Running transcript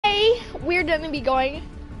we're gonna be going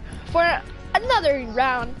for another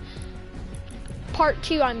round. Part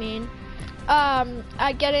 2, I mean.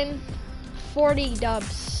 I get in 40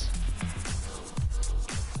 dubs.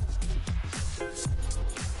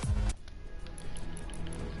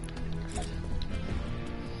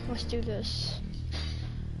 Let's do this.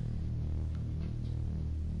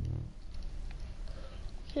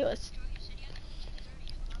 Okay, let's.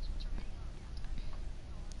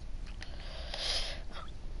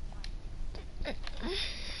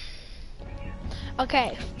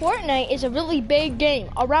 Okay, Fortnite is a really big game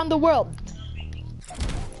around the world.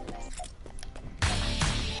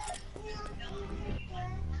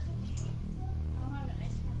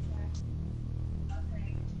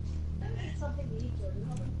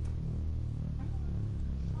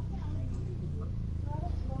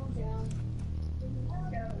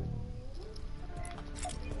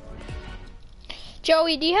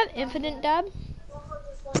 Joey, do you have infinite dab?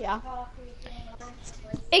 Yeah.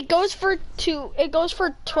 It goes for 10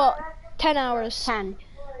 hours. 10.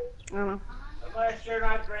 I don't know. Unless you're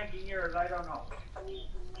not drinking yours, I don't know.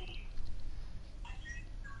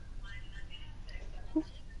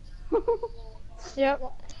 Yep,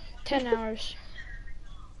 10 hours.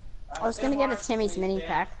 I was gonna get a Timmy's mini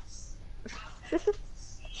pack.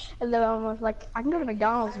 And then I was like, I can go to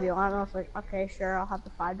McDonald's if you want. And I was like, okay, sure, I'll have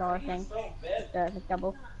the $5 thing. The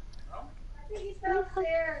McDouble.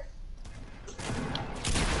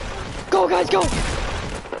 Go, guys, go!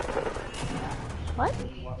 What?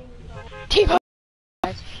 T-Bone!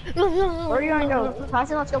 Where are you gonna go?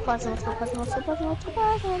 Pleasant, let's go Pleasant, let's go Pleasant, let's go Pleasant, let's go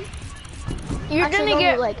Pleasant. You're Actually, gonna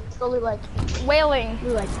get go Loot Lake. whaling.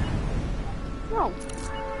 Loot Lake. No.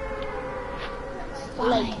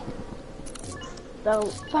 Lake. The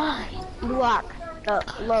Fine. Lock. The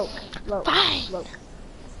Loke. Fine. Loke.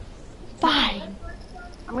 Fine.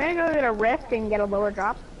 I'm gonna go get a rift and get a lower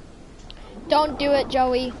drop. Don't do it,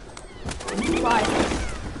 Joey. Why?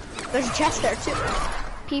 There's a chest there too.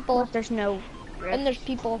 People. There's no rift. And there's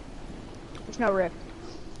people. There's no rift.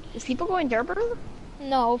 Is people going Durber?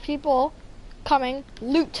 No, people coming.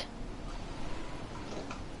 Loot.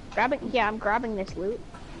 Grabbing? Yeah, I'm grabbing this loot.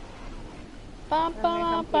 Bum,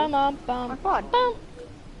 bum, bum, bum, bum, My quad. bum.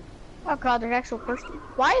 Oh god, there's an actual person.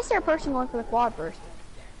 Why is there a person going for the quad first?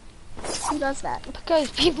 Who does that? Because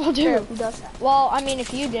people do. Sure, who does that? Well, I mean,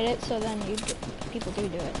 if you did it, so then people do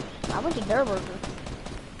it. I went to Durburger.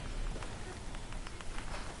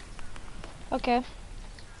 Okay.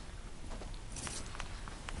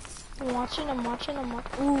 I'm watching.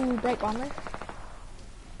 Ooh, bright bomber.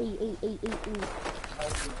 Ooh.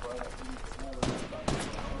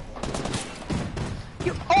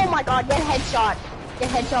 Oh my god, get headshot. Get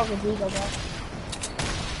headshot with Eagle, bro.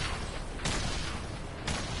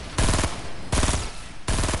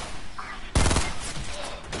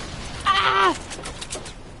 Ah!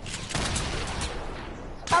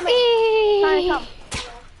 Come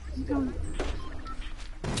Come.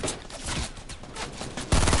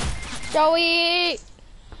 Joey!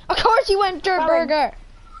 Of course you went Dirt Burger!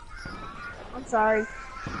 I'm sorry.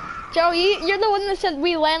 Joey, you're the one that said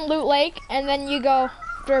we land Loot Lake, and then you go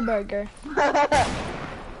Dirt Burger. I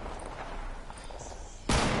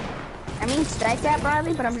mean, strike that,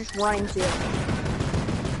 Bradley, but I'm just running to it.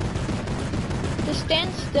 Just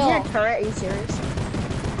stand still. Is there a turret? Are you serious?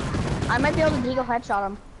 I might be able to Deagle headshot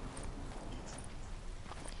him.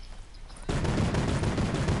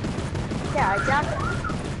 Yeah, exactly.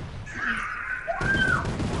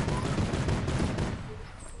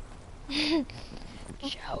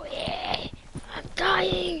 Joey, I'm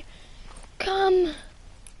dying. Come.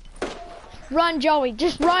 Run, Joey,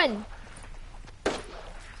 just run.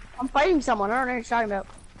 I'm fighting someone. I don't know what you're talking about.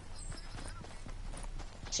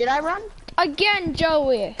 Should I run? Again,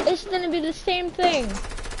 Joey. It's gonna be the same thing.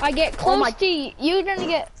 I get close to you. You're gonna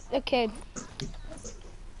get... Okay.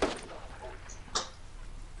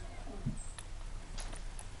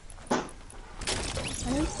 I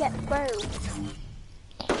need to get through.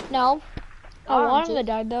 No. I want him to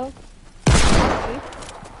die, though.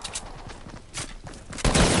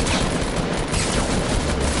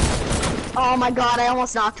 Oh my god, I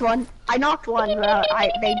almost knocked one. I knocked one.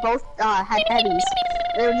 They both had heavies.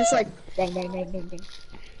 They were just like, dang, dang, dang, dang, dang.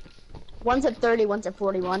 One's at 30, one's at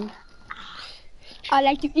 41. I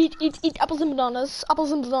like to eat apples and bananas.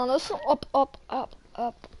 Apples and bananas. Up.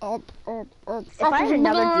 If I had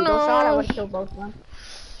another Deagle shot, I would have killed both of them.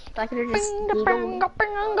 If I could have just Deagle,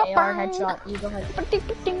 AR headshot, Eagle headshot.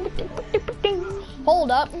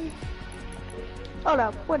 Hold up. Hold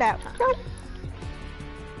up, what up? Nope.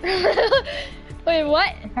 Wait,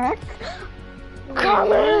 what?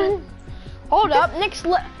 Come on. Hold up, next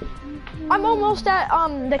I'm almost at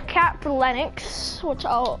the cap for Lennox, which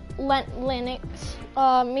I'll Linux.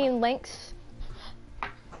 Mean links.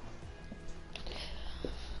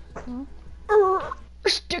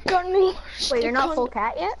 Stick on. Wait, you're not full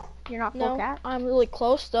cat yet? You're not full No, cat? I'm really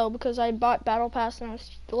close though because I bought Battle Pass and I was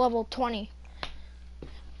level 20.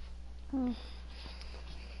 Wait,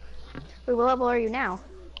 what level are you now?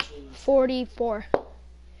 44. Oh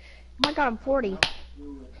my god, I'm 40.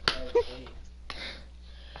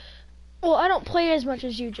 Well, I don't play as much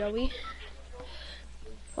as you, Joey.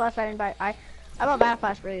 Well, if I didn't buy, I bought Battle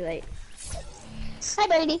Pass really late. Hi,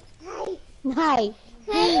 Brady. Hi.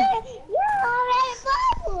 Hi. You're already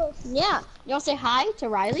bubbles. Yeah. You want to say hi to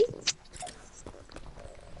Riley?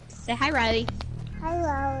 Say hi, Riley. Hi,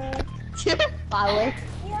 Riley. Riley.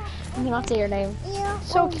 You cannot say your name.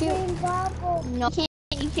 So cute. No,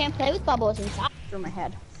 you can't play with bubbles inside through my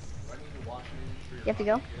head. You have to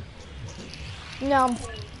go? No.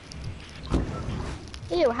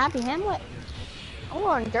 Ew, Happy Hamlet. I'm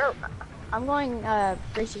going dirt. I'm going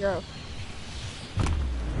Gracie Grove.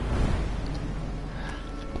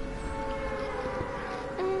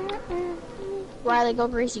 Riley, go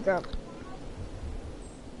Gracie Grove.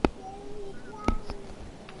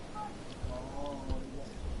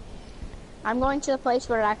 I'm going to the place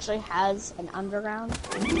where it actually has an underground.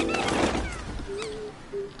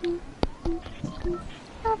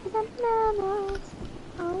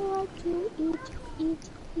 I like to eat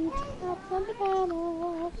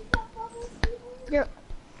bananas. You're...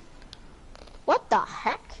 What the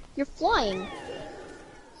heck? You're flying.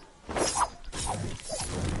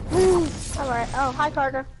 Alright. Oh, hi,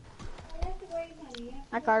 Carter.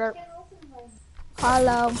 Hi, Carter.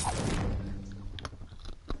 Hello.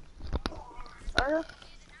 Carter?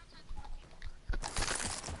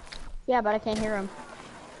 Yeah, but I can't hear him.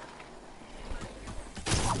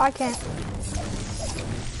 I can't.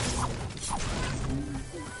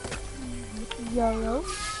 Yo.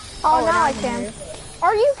 Oh, now I can.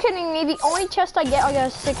 Are you kidding me? The only chest I get a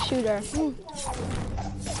 6-shooter.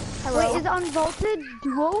 Wait, is Unvaulted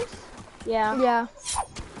duos? Yeah. Yeah.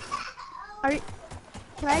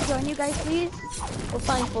 Can I join you guys, please? We're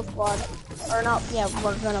playing full squad. Or not, yeah,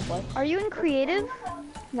 we're gonna play. Are you in creative?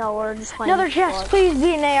 No, we're just playing Another chest, squad. please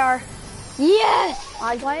be an AR. Yes!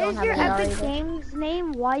 I Why don't is have your an AR Epic either. Games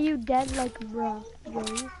name Why You Dead Like Bruh?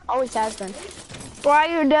 Joey? Always has been. Why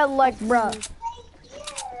are you dead like bruh?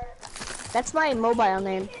 That's my mobile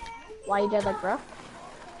name. Why you dead like bro?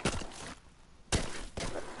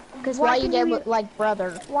 Because why you dead like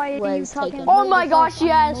brother Why are you was talking taken. about Oh my yourself gosh, on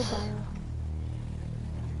yes. mobile?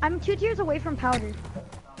 I'm 2 tiers away from powder.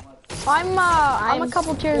 I'm a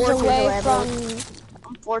couple tiers 4 tiers away from.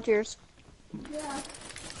 I'm 4 tiers.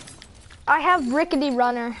 I have Rickety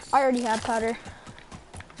Runner. I already have powder.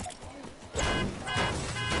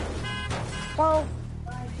 Well,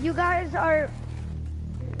 you guys are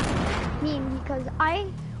mean because I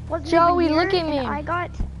wasn't Joey, even here look at me. and I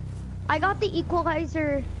got the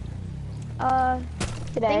equalizer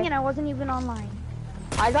Today. thing and I wasn't even online.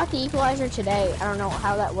 I got the equalizer today. I don't know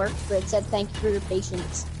how that works, but it said thank you for your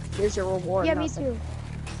patience. Here's your reward. Yeah, And I me was like, too.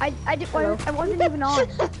 I Hello? wasn't even on.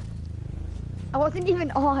 I wasn't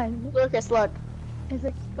even on. Lucas, look. It's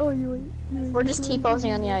like, oh, you. We're just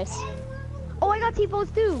T-posing on the ice. Oh, I got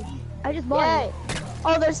T-pose too. I just bought Yay! it.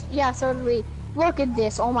 Oh, yeah, so did we. Look at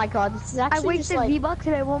this. Oh my god, this is I actually just wasted like... V-Bucks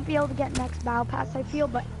and I won't be able to get next battle pass, I feel,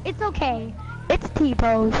 but it's okay. It's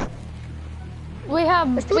T-pose. We have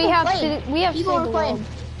People we have playing. we have People are Civil playing. World.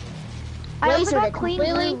 I also Lasered got it clean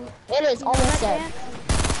completely. blue. It is almost dead.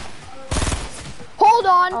 Hold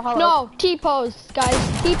on. Oh, hello. No, T-pose,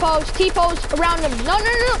 guys. T-pose around him. No,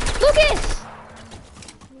 Lucas!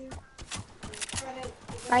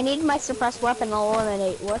 I need my suppressed weapon to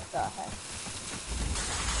eliminate. What the heck?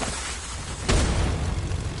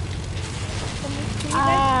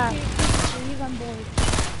 Ah. Please, I'm bored.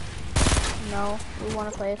 No, we want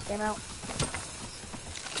to play this game out.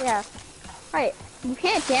 Yeah. Right. You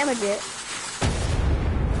can't damage it.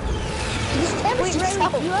 You just damage Wait,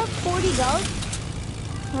 yourself. Riley, you have 40 dubs?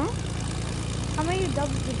 Huh? How many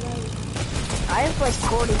dubs did you have? I have like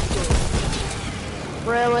 42.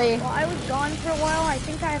 Really? Well, I was gone for a while. I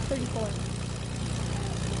think I have 34.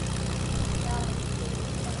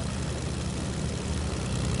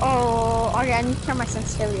 Oh, okay, I need to turn my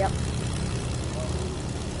sensitivity up.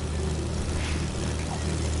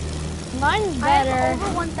 Mine's I have better.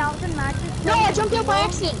 over 1,000 matches. No, I jumped out by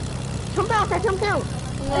accident. Jump out, I jumped out.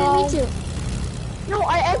 I didn't mean to. No,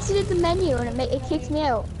 I exited the menu and it kicked me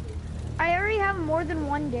out. I already have more than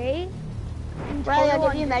one day. in Riley, I'll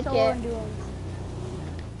total give you a on med solo kit. and duos.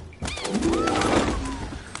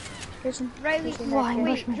 Riley, Why?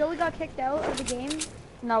 wait, Joey got kicked out of the game?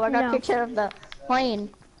 No, I got No. kicked out of the plane.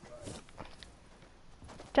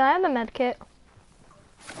 Can I have the med kit?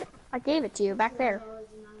 I gave it to you back there.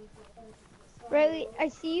 Riley, I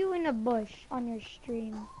see you in a bush on your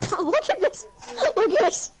stream. Look at this. Look at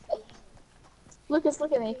this. Lucas,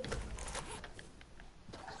 look at me.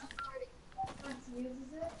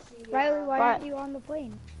 Riley, why What? aren't you on the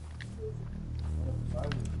plane?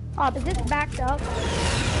 Oh, is this backed up?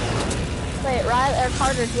 Wait, Riley or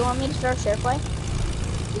Carter, do you want me to start share play?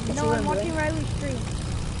 You can see No, what I'm doing. watching Riley's stream.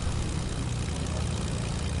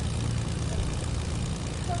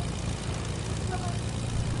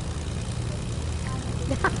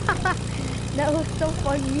 That was so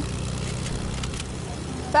funny.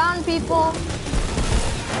 Found people.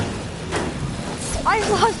 I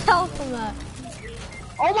lost health from that.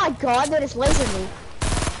 Oh my god, they just lasered me.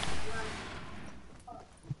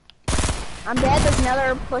 I'm dead, there's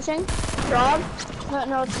another pushing. Frog?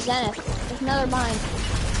 No, it's Zenith. There's another mine.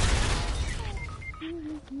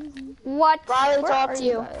 What? Riley, it's Where all up are to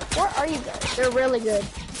you. guys? Where are you guys? They're really good.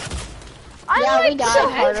 I'm Yeah, we like died, so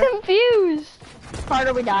Carter. confused.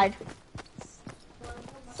 Carter, we died.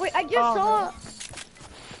 Wait, I just Oh, saw.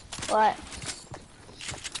 What?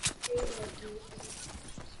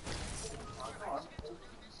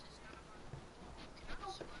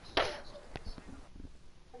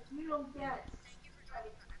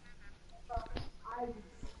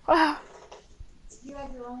 Wow.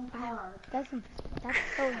 Wow, that's so.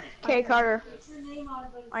 Okay, Carter.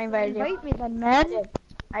 I invited you. Invite me then, man.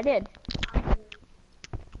 I did.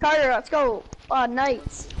 Carter, let's go.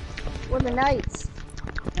 Knights. We're the Knights.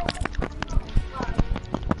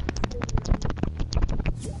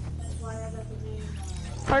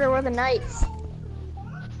 Carter, we're the Knights.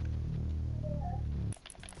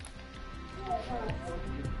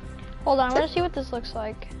 Hold on, I want to see what this looks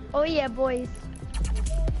like. Oh yeah, boys.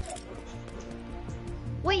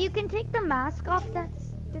 Wait, you can take the mask off.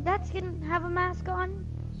 Did that skin have a mask on?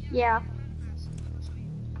 Yeah.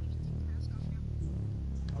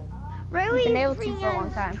 Riley, been able to free for a long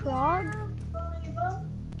as time. Trog?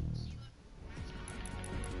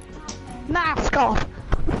 Mask off.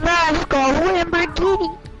 Mask off,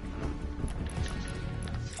 Lamborghini.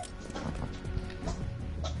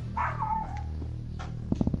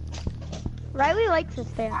 Riley likes his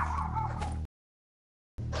stance.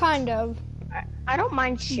 Kind of. I don't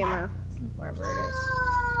mind Shimmer. Whatever it is.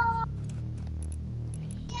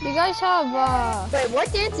 Do you guys have, Wait,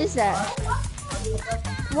 what dance is that?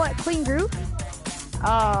 What, Clean Groove?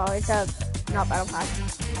 Oh, it's a not battle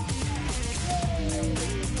pass.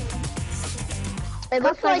 It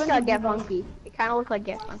looks like Get Funky. It kind of looks like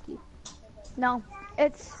Get Funky. No,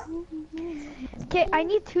 it's... Okay, I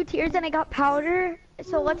need 2 tiers and I got powder,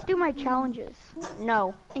 so let's do my challenges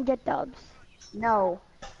No, and get dubs. no,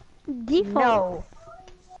 Default. no.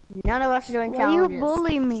 None of us are doing Why you challenges.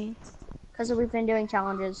 bully me? Because we've been doing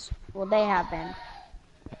challenges. Well, they have been.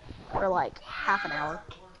 For like half an hour.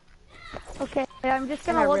 Okay, I'm just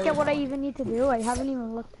gonna I look really at what I even need to do. I haven't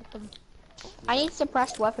even looked at them. I need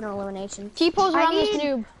suppressed weapon elimination. T-pose I around this need-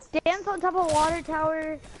 noob? Dance on top of water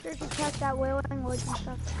tower, search and check that wailing woods and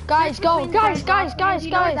stuff. Guys, Search go, between guys, the guys, blocks. guys, Do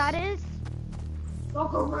you know where guys.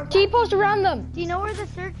 that is? T-pose around them. Do you know where the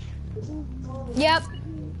search? Yep.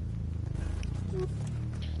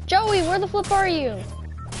 Joey, where the flip are you?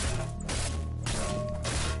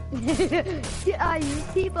 Yeah, use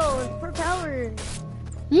T-bows, propeller.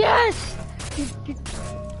 Yes!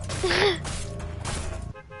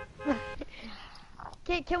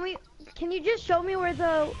 Okay, can you just show me where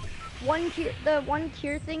the one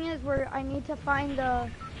tier thing is, where I need to find the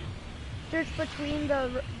search between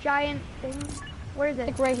the giant things? Where is it?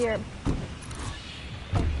 Like right here.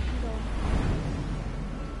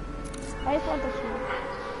 I just want the shield.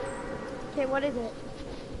 Okay, what is it?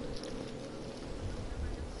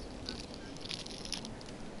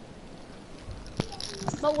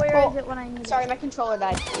 But where is it when I need Sorry, it? my controller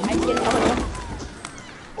died. I didn't know it.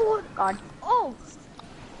 Oh, God. oh,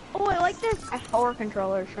 I like this. I have 4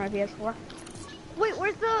 controllers for my PS4. Wait,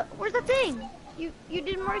 where's the thing? You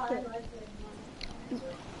didn't mark it.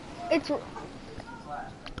 It's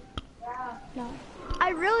No. I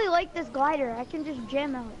really like this glider. I can just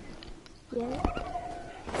jam out. Yeah.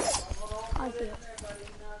 I see it.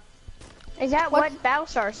 Is that what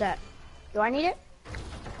Battlestar set? Do I need it?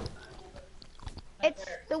 It's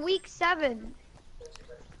the week 7.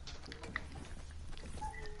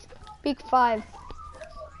 week 5.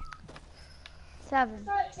 7.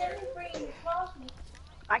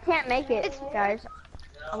 I can't make it, guys.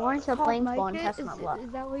 I'm going to plane Like spawn and it? test my luck. Is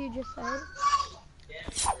that what you just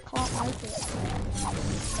said? Call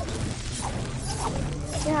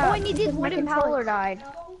Yeah, Oh, I need these because my wooden controller pallets.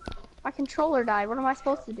 died. My controller died. What am I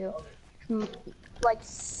supposed to do? Like,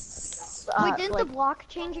 Wait, didn't like, the block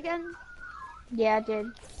change again? yeah, it did.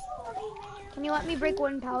 Can you let me break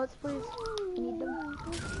wooden pallets, please? I need them.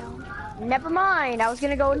 Challenge. Never mind. I was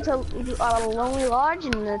gonna go into Lonely Lodge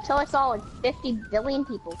and until I saw like 50 billion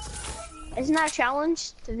people. Isn't that a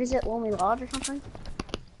challenge to visit Lonely Lodge or something?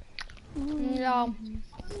 No.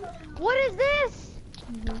 What is this?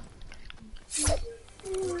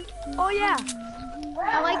 Oh yeah,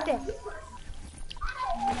 I like this.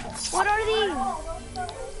 What are these?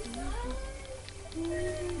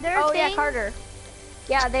 They're Oh yeah, things? Carter.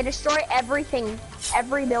 Yeah, they destroy everything,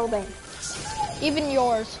 every building. Even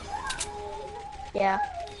yours. Yeah.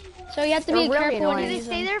 So you have to They're be really careful when annoying. you Do they use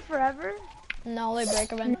stay them. there forever? No, they break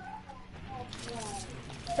them.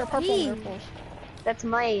 They're purple Gee. purples. That's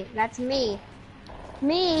me. That's me.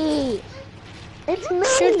 Me. It's me.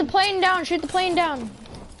 Shoot the plane down. Shoot the plane down.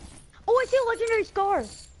 Oh, I see a legendary scar.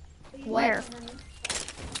 Where?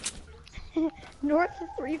 North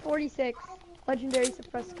 346. Legendary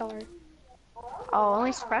suppressed scar. Oh,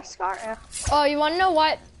 only suppressed scar. Yeah. Oh, you wanna know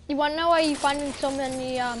what? You wanna know why you find so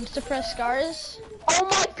many suppressed scars? Oh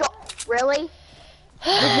my god. Really? The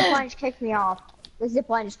zipline just kicked me off. The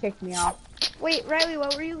zipline just kicked me off. Wait, Riley,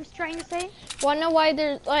 what were you trying to say? Wanna know why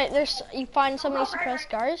there's you find so many suppressed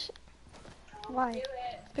scars? Why?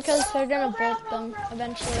 Because they're gonna bolt them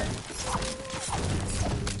eventually.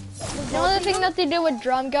 You know the thing that they did with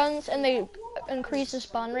drum guns and they increased the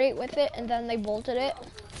spawn rate with it and then they bolted it?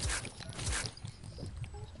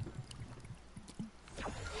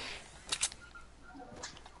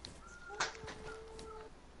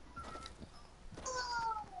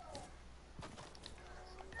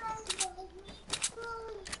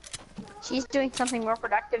 She's doing something more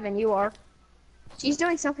productive than you are. She's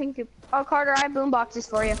doing something to. Oh, Carter, I have boom boxes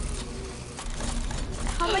for you.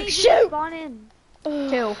 How many did you Shoot! spawn in?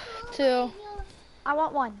 2. Two. I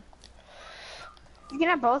want one. You can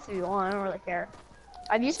have both if you want. I don't really care.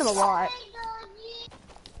 I've used them a lot. I've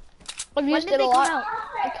When used did it a they lot. come out?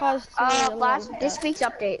 It caused me a lot of This death. week's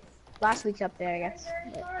update. Last week's update, I guess.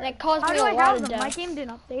 And it caused How me do a I lot have of them? My death. game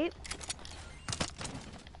didn't update.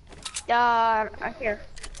 Here.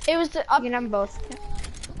 It was the You up. can have them both.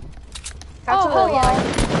 Oh, Absolutely, hello.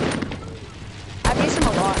 I've used them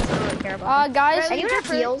a lot, so I don't really care about them. Guys, Anyone have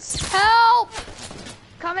heals? help!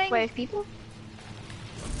 Coming. Wait, people?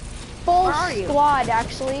 Full Where are you? squad,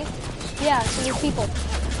 actually. Yeah, so there's people.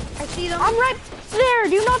 I see them. I'm right there.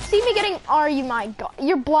 Do you not see me getting? Are you my god?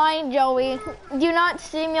 You're blind, Joey. Do you not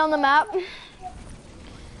see me on the map?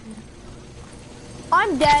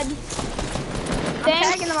 I'm dead. I'm Thanks.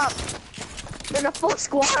 tagging them up. There's a full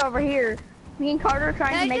squad over here. Me and Carter are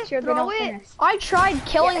trying Can to I make just sure they throw don't it? finish. I tried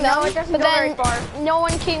killing Yeah, no, them, it doesn't but go very then far. no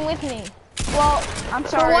one came with me. Well, I'm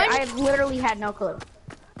sorry, one- I literally had no clue.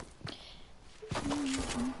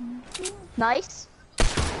 Nice.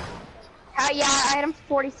 Yeah, I had him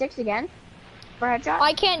 46 again. For headshot.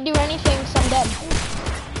 I can't do anything, so I'm dead.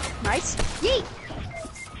 Nice. Yeet.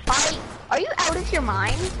 Are you out of your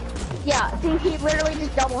mind? Yeah, see, he literally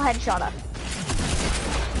just double headshot us.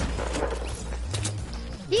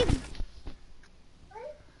 These.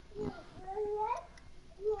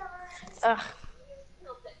 Ugh.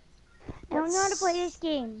 I don't know how to play this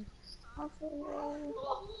game.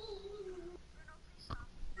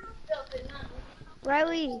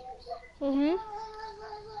 Riley, Mhm.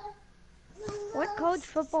 what college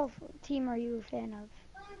football team are you a fan of?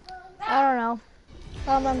 I don't know.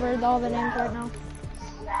 I don't remember all the names right now.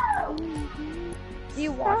 Do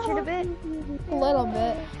you watch it a bit? A little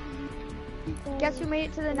bit. Guess who made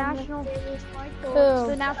it to the national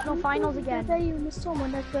Who? finals again? Who?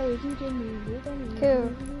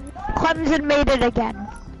 Clemson made it again.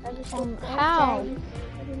 How?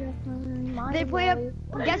 They play up.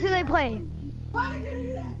 Guess who they play?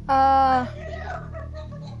 I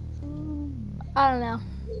don't know.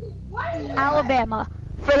 Alabama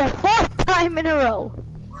for the 4th time in a row.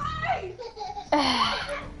 That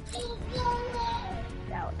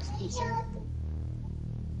looks decent.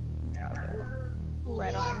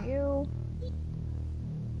 Right on you.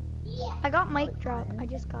 I got mic drop. I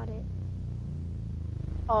just got it.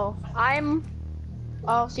 Oh,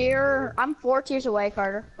 so I'm 4 tiers away,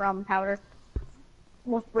 Carter, from powder.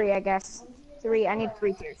 Well, 3, I guess. 3, I need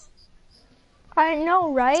 3 tiers. I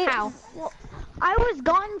know, right? How? I was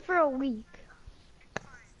gone for a week.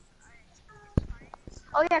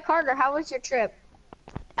 Oh yeah, Carter, how was your trip?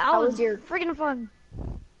 That How was was your- freaking fun.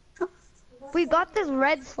 We got this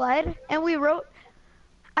red sled and we rode.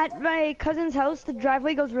 at my cousin's house, the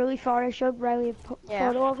driveway goes really far. I showed Riley a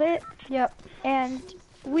photo of it. Yep. And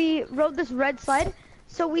we rode this red slide.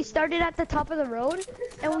 So we started at the top of the road,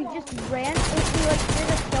 and we just ran. We like did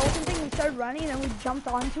a skeleton thing. We started running, and we jumped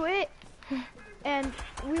onto it, and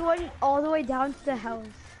we went all the way down to the house.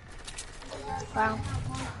 Wow.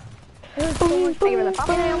 It was so much bigger than and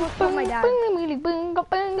I almost killed my dad.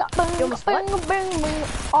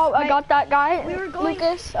 Oh, I got that guy. We were going,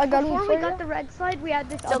 Lucas, I got him before for we got the red slide, we had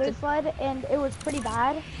this other slide, and it was pretty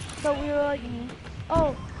bad. So we were like,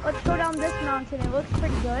 oh, let's go down this mountain. It looks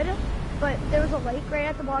pretty good. But there was a lake right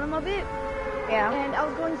at the bottom of it. Yeah. And I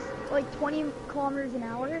was going like 20 kilometers an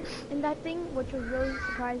hour in that thing, which was really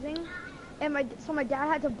surprising. And so my dad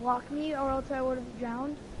had to block me or else I would have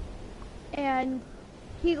drowned. And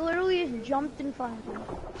he literally just jumped in front of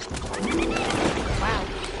me. Wow.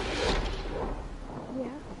 Yeah.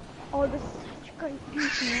 Oh, this is such a great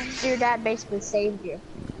piece, man. So your dad basically saved you.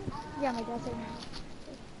 Yeah, my dad saved me.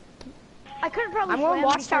 I couldn't probably I'm going swim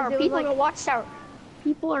watchtower. because it was People like, go watchtower.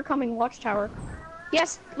 People are coming watchtower.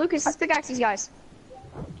 Yes, Lucas, let's pickaxe these guys.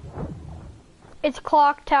 It's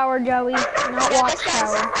clock tower, Joey, not watch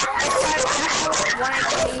tower.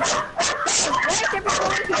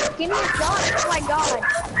 Give me a gun. Oh my god.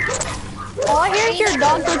 All I hear is your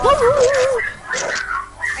dog go.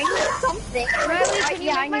 I need something. Riley, can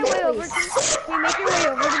you make my way over to me? Can you make your way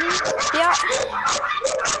over to me? Yeah,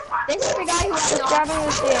 This is the guy who was grabbing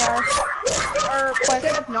the stairs. or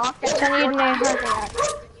should have knocked out. I need my heart.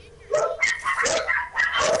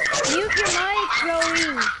 Mute your mic,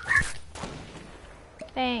 Joey.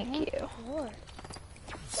 Thank you.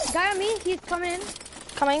 Guy on me, he's coming in.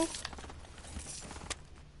 Coming.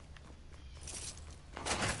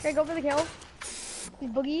 Okay, go for the kill. He's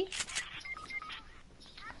boogie.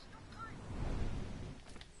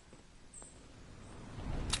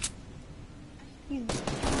 He's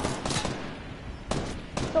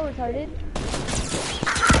so retarded.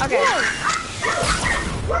 Okay.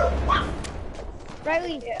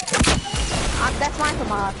 Riley. That's my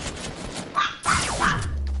command.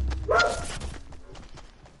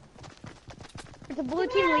 It's a blue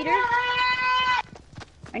team leader.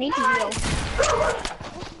 I need to heal.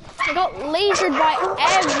 I got lasered by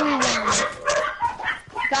everyone.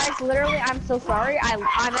 Guys, literally, I'm so sorry. I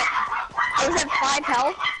was at 5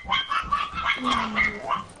 health.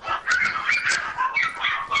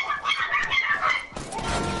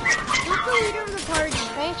 Who's the leader of the party?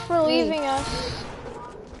 Thanks for leaving us.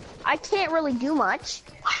 I can't really do much.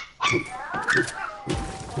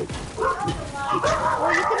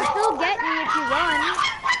 Well, you can still get me if you run.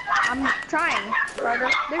 I'm trying, brother.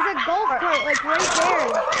 There's a golf cart, like, right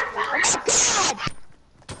there. Oh my god!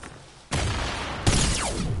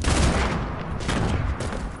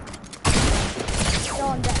 No,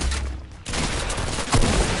 I'm dead.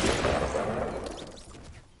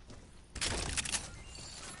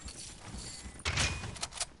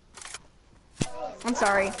 I'm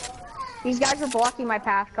sorry. These guys were blocking my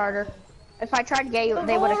path, Carter. If I tried to get you,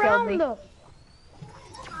 they Go would have killed around me. them.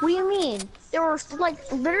 What do you mean? There were, like,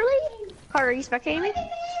 literally? Carter, are you spectating me?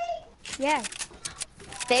 Yeah.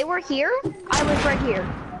 They were here, I was right here.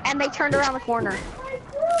 And they turned around the corner.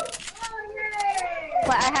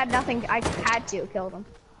 But I had nothing, I had to kill them.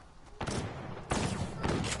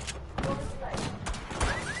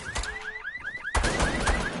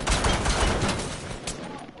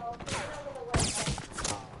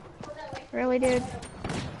 Really, dude?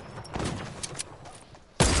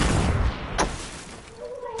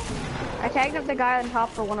 I tagged up the guy on top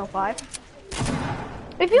for 105.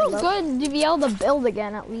 It feels good to be able to build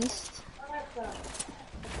again, at least.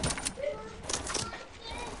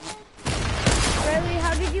 Riley,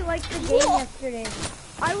 how did you like the game yesterday?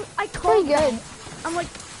 I called Pretty good. him. I'm like,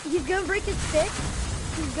 he's gonna break his stick.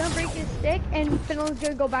 He's gonna break his stick, and Finland's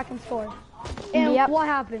gonna go back and score. And Yep. what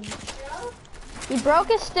happened? He broke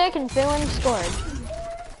his stick and Finland scored.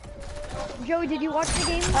 Joey, did you watch the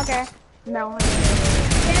game? Okay. No.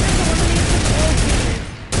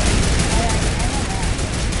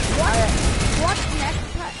 Watch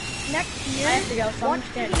next year. I have to go, so I'm Watch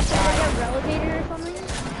just the gonna get relegated or something.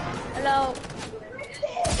 Hello.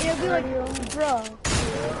 It'll be like, bro.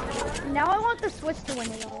 Now I want the Swiss to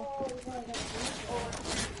win it all.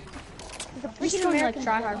 The Just freaking doing like Americans.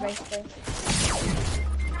 try hard basically.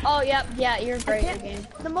 Oh yep, yeah, you're great at the game.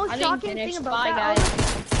 The most I didn't shocking finish. thing about Bye, that, guys.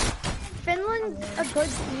 Finland's a good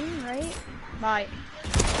team, right? Bye.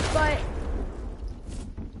 But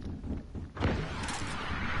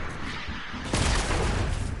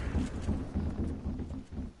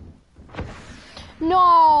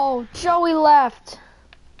No, Joey left.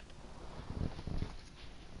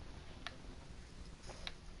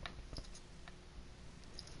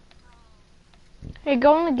 Hey,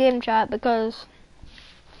 go in the game chat because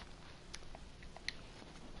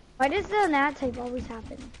Why does the nat type always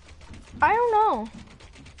happen? I don't know.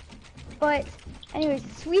 But, anyways,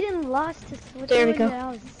 Sweden lost to Switzerland, There we go. and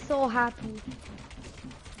I was so happy.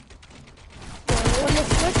 When the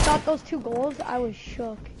Swiss got those 2 goals, I was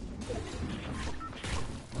shook.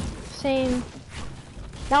 Same.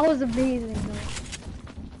 That was amazing, though.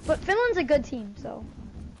 But Finland's a good team, so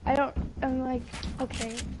I'm like,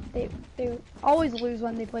 okay, they always lose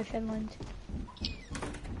when they play Finland.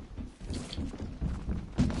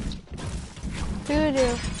 Who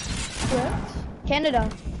do? Canada.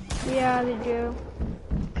 Yeah, they do.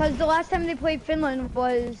 Because the last time they played Finland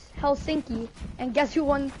was Helsinki, and guess who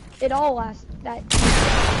won it all that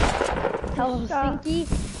Helsinki,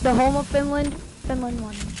 the home of Finland, Finland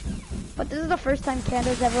won. But this is the first time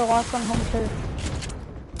Canada's ever lost on home turf.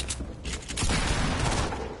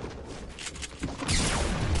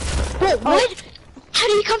 Wait, what? How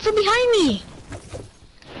did he come from behind me?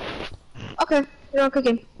 Okay, we're on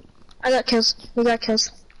cooking. I got kills. We got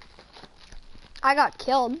kills. I got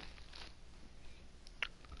killed.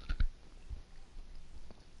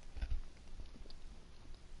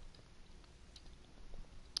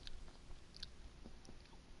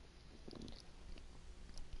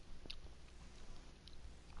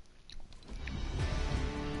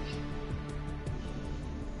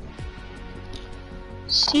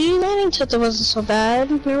 See, landing tilted wasn't so bad.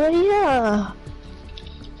 We're ready, yeah.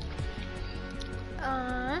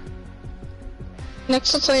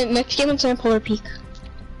 Next game let's play Polar Peak.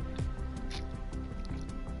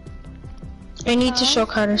 I need to show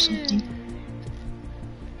Carter something.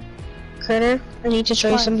 Carter, I need to show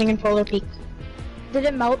you What? something in Polar Peak. Did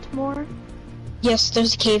it melt more? Yes,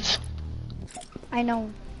 there's a cave. I know.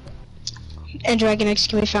 And dragon eggs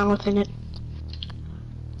can be found within it.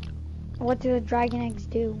 What do the dragon eggs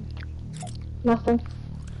do? Nothing.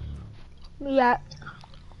 Yeah.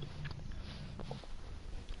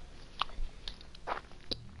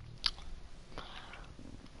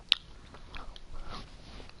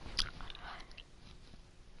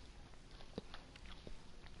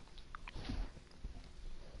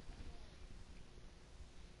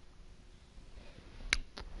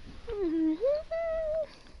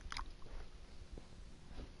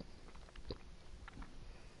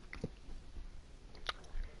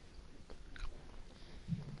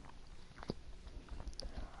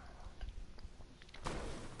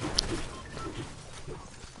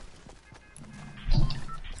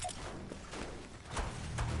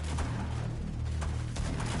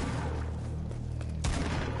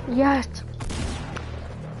 Yes.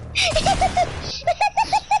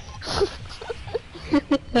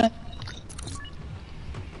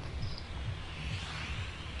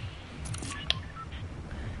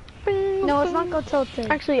 No, let's not go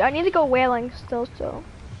tilted. Actually, I need to go whaling still, so.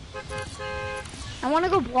 I want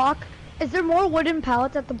to go block. Is there more wooden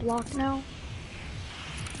pallets at the block now?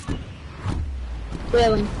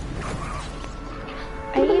 Whaling.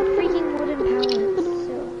 I need freaking wooden pallets.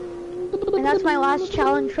 So. And that's my last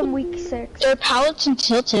challenge from week 6. There are pallets and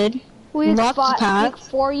tilted. Week Lots of week pallets.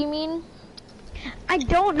 4, you mean? I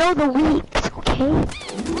don't know the weeks, okay?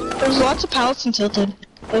 There's lots of pallets and tilted.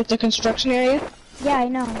 Like the construction area. Yeah, I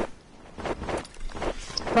know.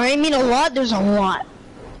 But I mean a lot, there's a lot.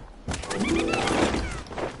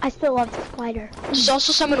 I still love the spider. There's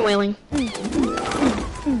also some in whaling.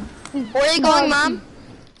 Where are you going, Mom?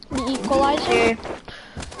 The equalizer? Here.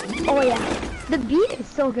 Oh yeah. The beat is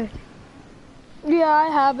so good. Yeah, I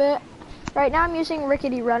have it. Right now I'm using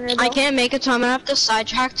Rickety Runner though. I can't make it, so I'm gonna have to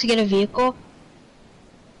sidetrack to get a vehicle.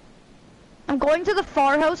 I'm going to the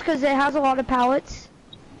far house because it has a lot of pallets.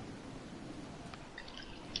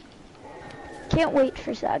 Can't wait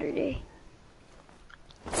for Saturday.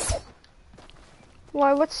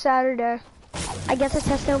 Why, what's Saturday? I get to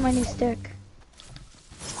test out my new stick.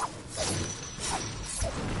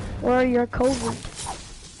 Or your covert.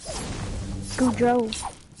 Goudreau.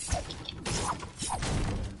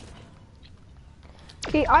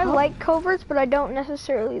 Okay, I like coverts, but I don't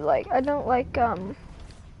necessarily like, I don't like, I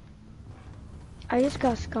just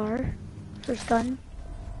got Scar. First gun.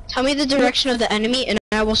 Tell me the direction of the enemy and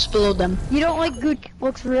I will explode them. You don't like good,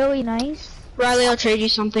 looks really nice. Riley, I'll trade you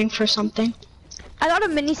something for something. I got a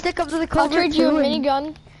mini stick up to the I'll covert trade you a too, and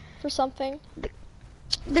minigun for something.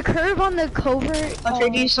 the curve on the covert I'll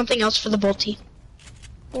trade you something else for the bolty.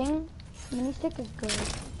 thing, mini stick is good.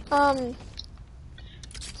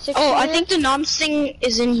 6 Oh, I shooter? think the NOMS thing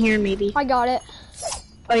is in here maybe. I got it.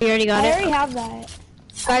 Oh, you already got I it? already have that.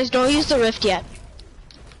 Guys, don't use the rift yet.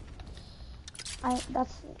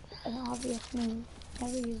 That's an obvious move.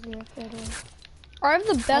 Never use the refrigerator. I have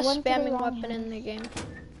the best went to the spamming wrong weapon in the game.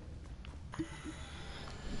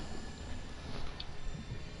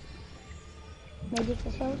 Maybe it's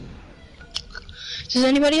this house. Does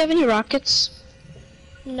anybody have any rockets?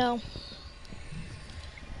 No.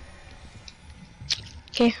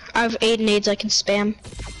 Okay, I have 8 nades I can spam.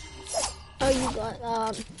 Oh, you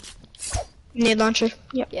got, Nade launcher.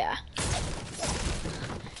 Yep. yeah.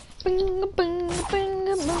 Bing, bing, bing,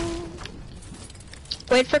 bing.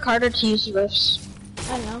 Wait for Carter to use the rifts.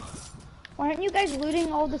 I know. Why aren't you guys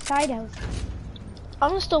looting all the side houses?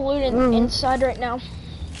 I'm still looting inside right now.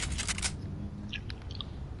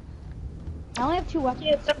 I only have 2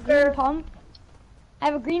 weapons. A green pump. I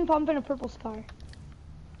have a green pump and a purple scar.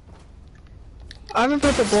 I have a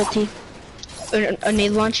purple bolty. A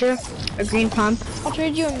nade launcher, a green pump. I'll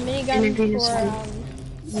trade you a And a minigun green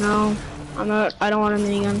for, No, I'm not. I don't want a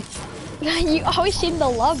minigun. you always seem to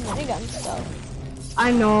love miniguns, though.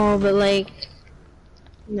 I know, but like,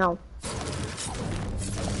 no.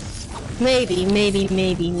 Maybe.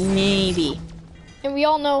 And we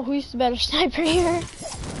all know who's the better sniper here.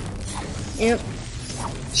 Yep.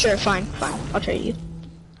 Sure, fine. I'll trade you.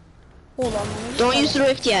 Hold on, man. Don't use the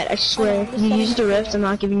rift yet, I swear. just You setting use the up rift, the- I'm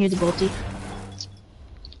not giving you the bolty.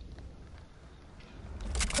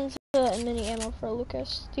 The mini ammo for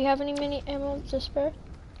Lucas. Do you have any mini ammo to spare?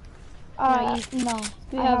 No.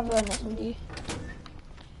 We I have have an SMG.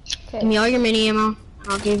 Give Okay. me all your mini ammo, and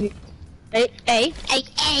I'll give you... Hey.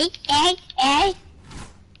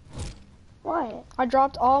 What? I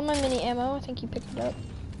dropped all my mini ammo. I think you picked it up.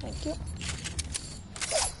 Thank you.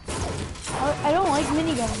 I don't like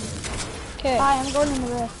miniguns. Okay. Hi, I'm going in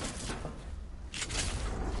the rift.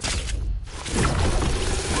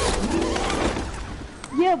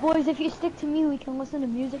 Yeah, boys, if you stick to me, we can listen to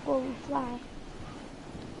music while we fly.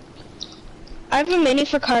 I have a mini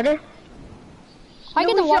for Carter. I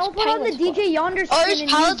get to we watch should put on the penguins fly. DJ Yonder skin Oh, there's and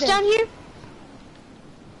pallets use down this. here?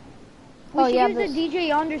 We Oh, should yeah, use but- the DJ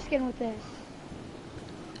Yonder skin with this.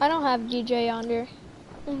 I don't have DJ Yonder.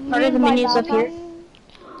 Part of the buy minis that up here. one?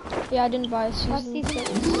 Yeah, I didn't buy a Last season.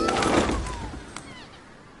 season?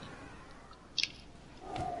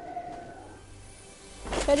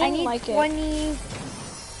 I I didn't need like it. 20.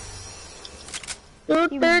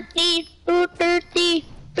 230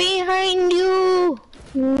 behind you.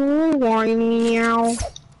 Meow.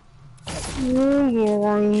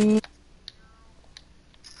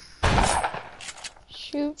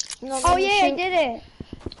 Shoot. No, Oh no, yeah, I shoot. did it.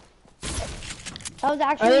 That was there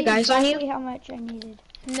actually guys on you? exactly how much I needed.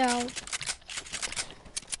 No.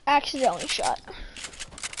 Accidentally shot.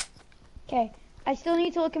 Okay, I still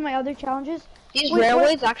need to look at my other challenges. These Wait,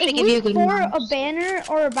 railways what- actually is give you a week good 4 a bonus. banner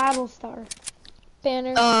or a battle star?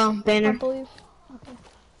 Banner. I Banner. believe.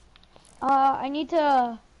 I need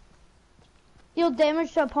to deal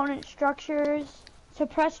damage to opponent structures,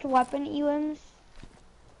 suppressed weapon elims.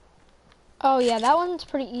 Oh yeah, that one's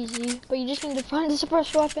pretty easy, but you just need to find a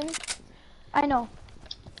suppressed weapon. I know.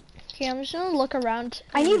 Okay, I'm just gonna look around.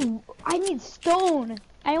 I need stone.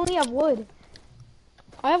 I only have wood.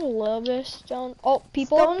 I have a little bit of stone. Oh,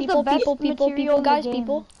 people, Stone's the people, best people, material in the guys, game.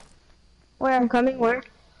 people. Where? I'm coming, where?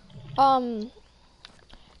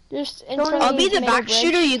 Just in Don't front of I'll be the Tomato back Bridge.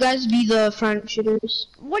 shooter, you guys be the front shooters.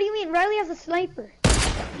 What do you mean? Riley has a sniper.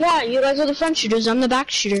 Yeah, you guys are the front shooters, I'm the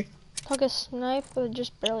back shooter. Took a snipe, but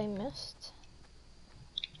just barely missed.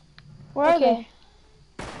 Where are Okay.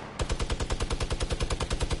 they?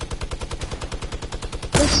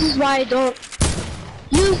 This is why I don't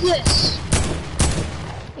use this.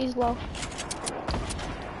 He's low.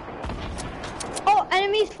 Oh,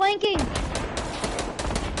 enemies flanking.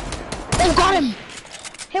 Oh, got him.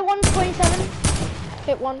 Hit 127.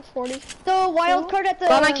 Hit 140. The wild card at the.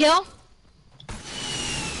 Got my kill?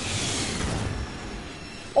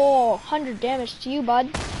 Oh, 100 damage to you, bud.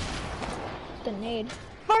 The nade.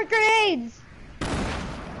 Spark grenades.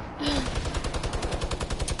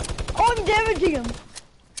 Oh, I'm damaging him.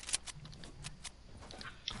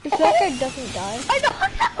 If that guy doesn't die. I know.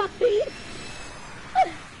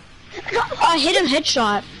 I hit him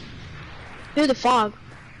headshot. Through the fog.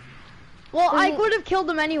 Well, I would have killed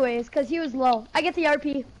him anyways because he was low. I get the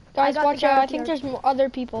RP. Guys, got watch the out. guy I think here. there's other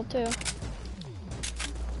people too.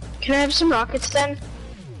 Can I have some rockets then?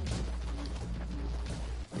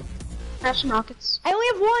 I have some rockets. I only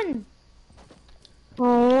have one.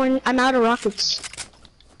 Oh, and I'm out of rockets.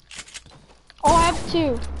 Oh, I have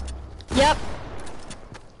 2. Yep.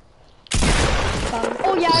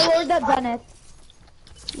 Oh yeah, I lowered that Zenith.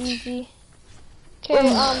 Easy. Okay,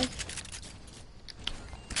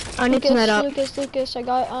 I need to net up. Lucas, I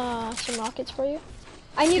got some rockets for you.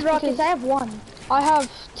 I need rockets. Because- I have one. I have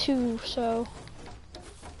 2, so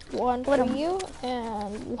One for you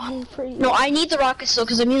and one for you. No, I need the rocket still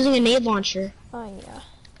because I'm using a nade launcher. Oh yeah.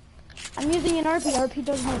 I'm using an RP. RP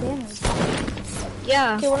does more damage.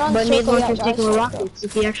 Yeah, Okay, we're not but nade circle yet, launcher's guys, taking the so- rockets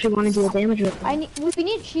if you actually want to do the damage with them. We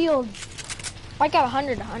need shields. I got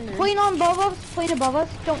 100. Plane on above us. Plane above us.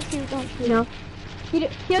 Don't shoot. Don't shoot. No. He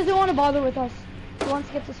doesn't want to bother with us. He wants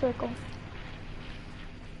to get to circle.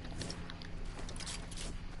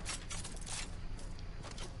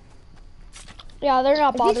 Yeah, they're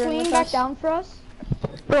not Is he bothering swinging with back us. down for us?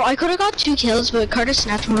 Bro, I could have got 2 kills, but Carter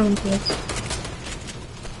snatched one of them kills.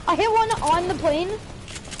 I hit one on the plane.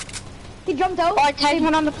 He jumped out. Oh, I tagged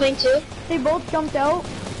one on the plane too. They both jumped out.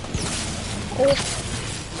 Oh.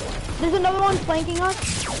 There's another one flanking us.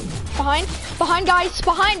 Behind, guys,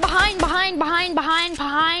 behind. Try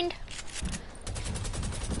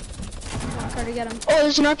to get him. Oh,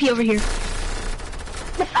 there's an RP over here.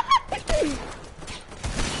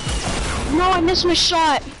 No, I missed my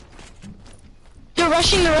shot. They're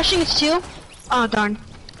rushing, it's 2. Oh, darn.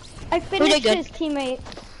 I finished good? his teammate.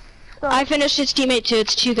 I finished his teammate too,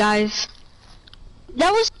 it's 2 guys.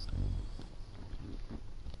 That was...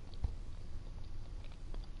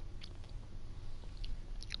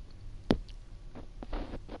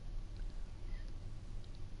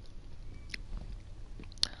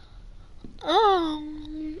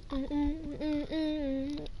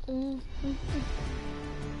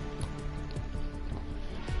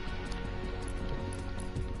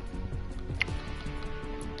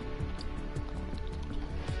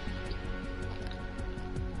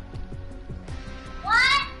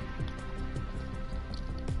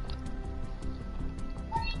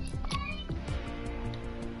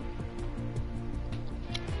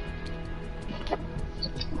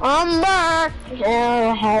 I'm back.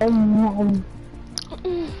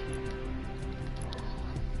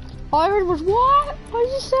 All I heard was what? What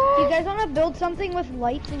did you say? You guys want to build something with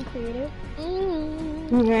lights and creative?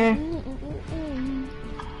 Yeah.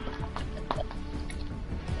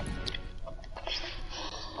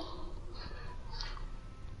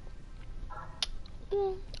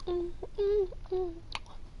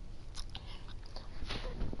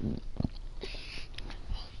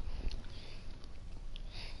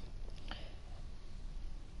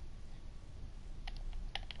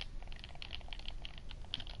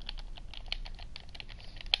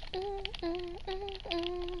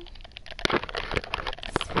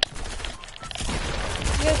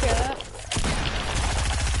 You guys hear that?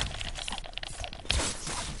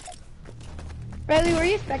 Riley, were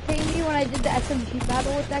you spectating me when I did the SMG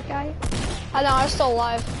battle with that guy? I know, I'm still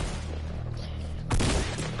alive.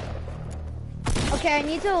 Okay, I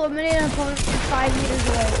need to eliminate an opponent from 5 meters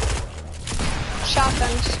away.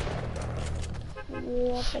 Shotguns.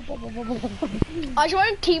 I just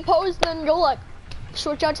want to T-pose, then go like,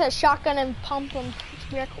 switch out to a shotgun and pump them.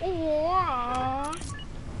 Be like, "Wah."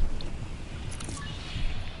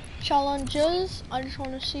 Challenges. I just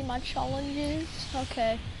want to see my challenges.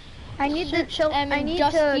 Okay. I need to Search M I and need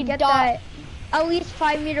just to be get dot. that at least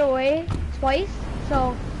 5 meter away twice.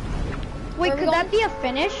 So wait, Where we could going? that be a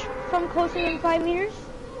finish from closer than 5 meters?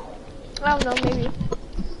 I don't know, maybe.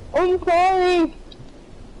 I'm sorry.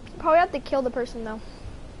 Probably have to kill the person though.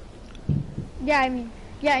 Yeah, I mean,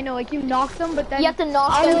 yeah, I know. Like you knock them, but then You have to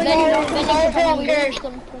knock I them, don't then know, you I can don't reach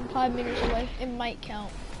them from 5 meters away. It might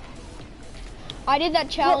count. I did that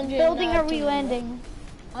what challenge. building in, are we Team- landing?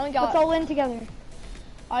 I Let's got. all in together.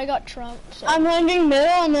 I got Trump. So. I'm landing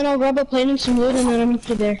middle and then I'll grab a plane and some loot and then I'm up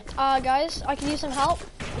to there. Guys, I could use some help.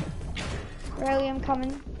 Riley, I'm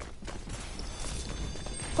coming.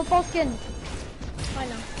 Football skin. I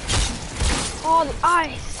know. Oh, the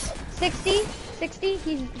ice. 60,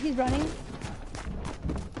 he's running.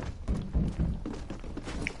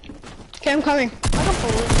 Okay, I'm coming. I got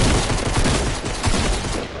bullet.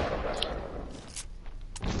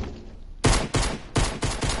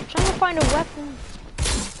 Trying to find a weapon.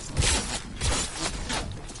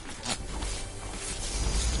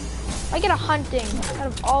 I get a hunting out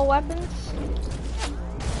of all weapons.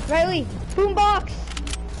 Riley, boombox.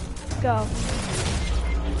 Let's go.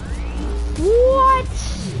 What?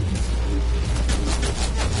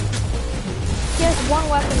 He has one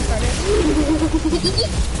weapon credit.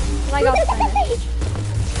 And I got finished.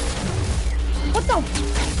 What the?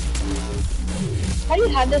 How do you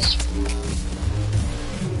have this?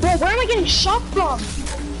 Bro, where am I getting shot from?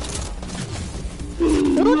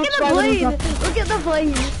 Look at the blade. Look at the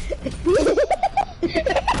blade.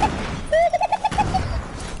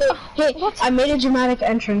 Hey, I made a dramatic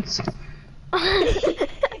entrance.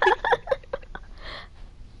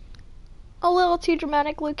 A little too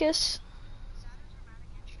dramatic, Lucas.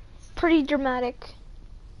 Pretty dramatic.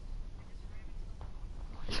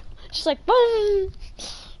 Just like boom.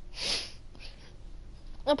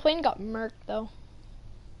 The plane got murked though.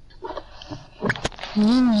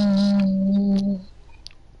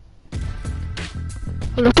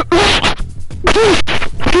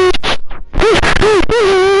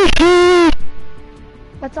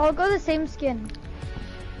 Let's all go the same skin.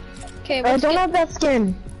 Okay, I let's don't get, have that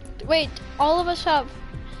skin. wait, all of us have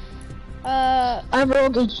I have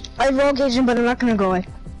rogue agent, but I'm not gonna go away.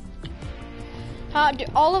 do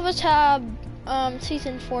all of us have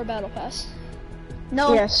season 4 battle pass?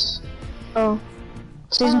 No. Yes. Oh.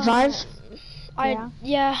 Season 5?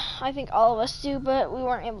 Yeah, I think all of us do, but we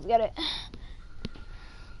weren't able to get it.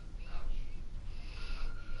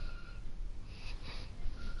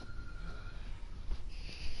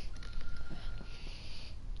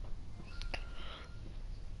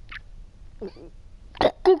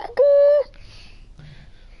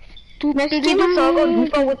 Next game is I'll go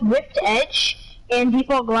default with Ripped Edge and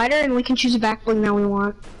default glider, and we can choose a back bling that we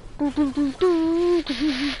want. So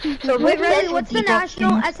Wait, Ripped really? Edge What's is the default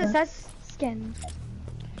national skin. SSS skin?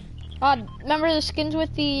 Remember the skins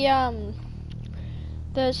with the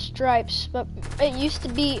stripes, but it used to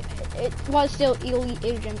be, it was still Elite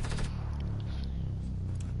Agent.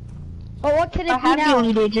 Oh, what can I it be have the now?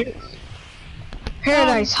 Elite Agent.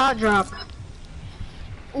 Paradise, Hot Drop.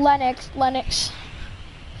 Lennox,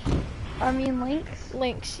 I mean, Lynx.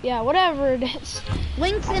 Lynx, yeah, whatever it is.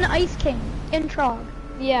 Lynx and Ice King in Trog.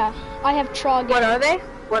 Yeah, I have Trog. What and are they?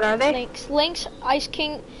 What are they? Lynx, Ice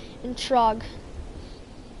King, and Trog.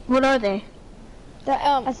 What are they? The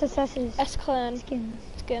SSS's SSS's S-Clan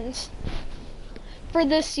skins. for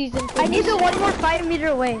this season. I need the one more 5 meter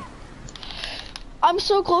away. I'm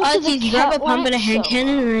so close to the You grab a cat pump and a hand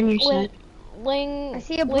cannon, and then you're set. Ling. I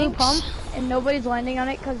see a blue Lynx. pump and nobody's landing on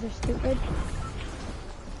it because they're stupid.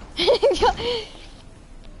 I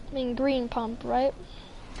mean green pump, right?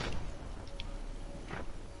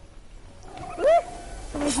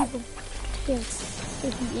 So many people. Yes.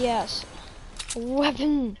 Yes.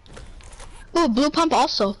 Weapon. Oh, blue pump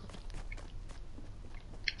also.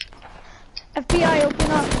 FBI,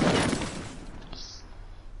 open up.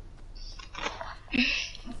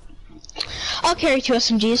 I'll carry 2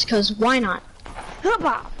 SMGs, cause why not?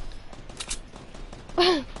 Hoppa!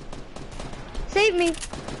 Save me!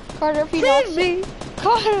 Carter, if you Save don't- me!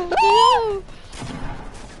 Carter, no!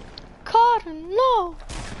 Carter, no!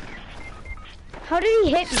 How did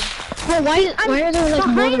he hit me? Oh, why are there like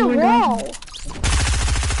more Behind than a one wall! guy?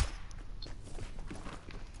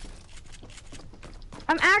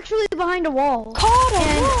 I'm actually behind a wall. Carter,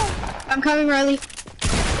 And- I'm coming, Riley.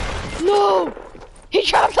 no! No! He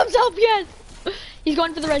trapped himself, yes! He's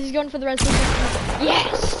going for the res,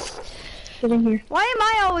 Yes! Get in here. Why am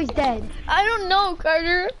I always dead? I don't know,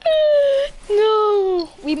 Carter. No!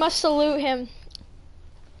 We must salute him.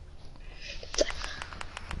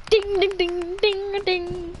 Ding, ding, ding, ding,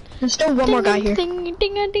 ding. There's still one more guy here. Ding, ding,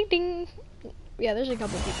 ding, ding, ding. Yeah, there's a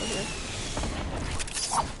couple people here.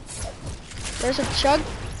 There's a chug.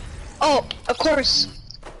 Oh, of course.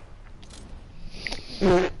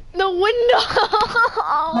 The window!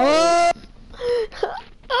 Oh.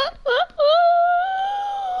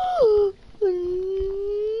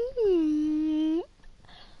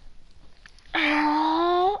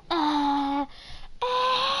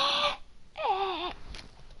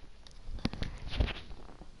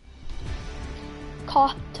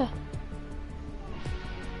 Carter.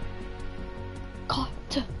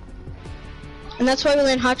 Carter. And that's why we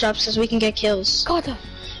land hot drops, so we can get kills. Carter.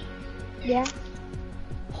 Yeah.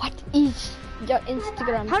 What is your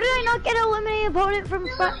Instagram? How did I not get an eliminated opponent from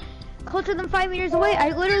closer than 5 meters away?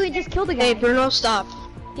 I literally just killed a guy. Hey, Bruno, stop.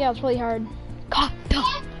 Yeah, it's really hard. Carter.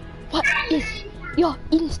 What is your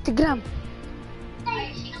Instagram?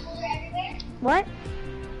 What?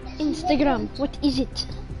 Instagram. What is it?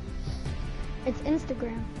 It's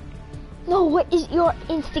Instagram. No, what is your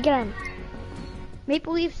Instagram?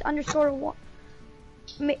 Maple Leafs underscore one.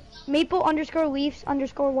 Maple underscore Leafs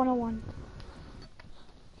underscore 101.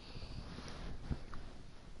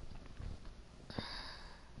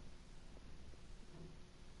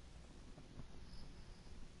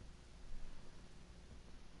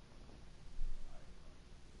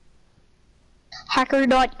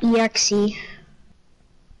 Hacker.exe.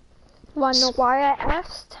 Wanna know why I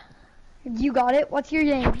asked? You got it? What's your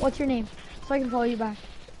name? What's your name? So I can follow you back.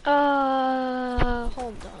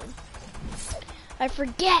 Hold on. I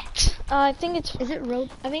forget. I think it's. Is it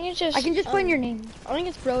Road? I think it's just. I can just put in your name. I think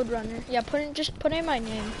it's Roadrunner. Yeah, just put in my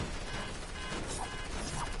name.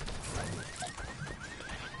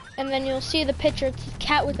 And then you'll see the picture. It's a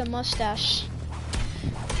cat with a mustache.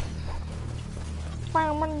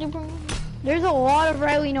 There's a lot of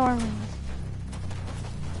Riley Normans.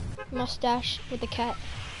 Mustache with the cat.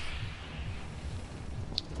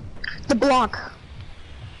 The block.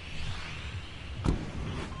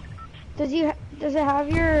 Does it have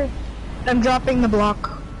your? I'm dropping the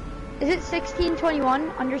block. Is it 1621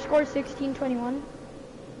 underscore 1621?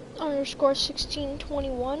 Underscore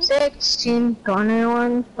 1621.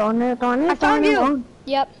 1621. I found you.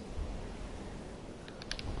 Yep.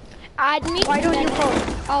 Add me. Why don't you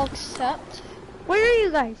post? I'll accept. Where are you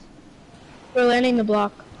guys? We're landing the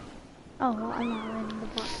block. Oh, well, I'm not landing the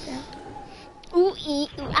block there. Ooh ee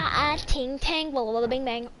ooh ah ah ting tang walla walla bing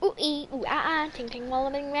bang. Ooh ee ooh ah ah ting tang walla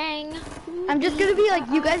bing bang. I'm just gonna be like,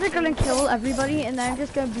 you guys are gonna kill everybody, and then I'm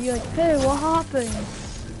just gonna be like, hey, what happened?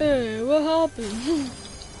 Hey, what happened?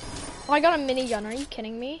 Oh, I got a minigun. Are you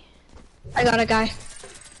kidding me? I got a guy.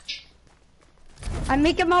 I'm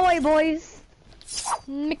making my way, boys.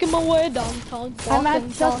 Making my way downtown. I'm at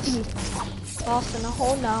Dusty. Lost in a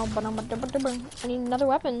hole now, but I need another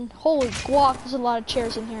weapon. Holy guac, there's a lot of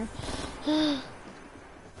chairs in here.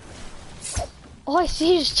 All I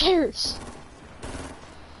see is chairs.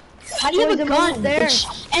 How do you have a gun? There. It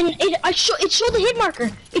showed the hit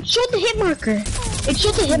marker. It showed the hit marker. It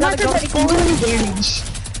showed the hit marker, go but it didn't do any damage.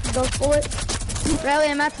 Go for it. Riley,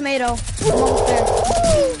 I'm at tomato. I'm almost there.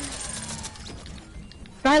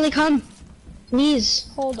 Riley, come. Please.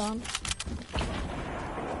 Hold on.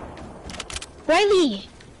 Riley!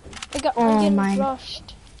 I'm Oh, getting my.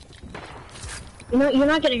 rushed. You're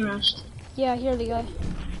not getting rushed. Yeah, here the guy.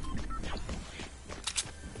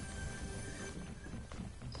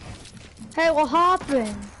 Hey, what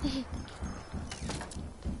happened?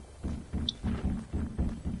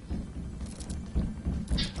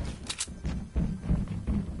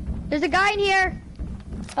 There's a guy in here.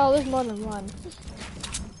 Oh, there's more than one.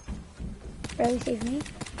 Riley, save me,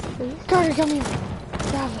 please. Carter, come here.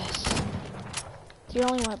 Grab this. It's your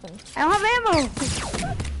only weapon. I don't have ammo.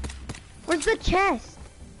 Where's the chest?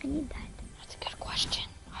 I need that. That's a good question.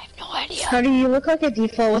 I have no idea. How do you look like a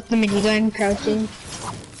default with the minigun crouching?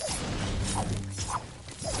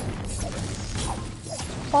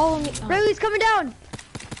 Follow me. Oh. Riley's coming down.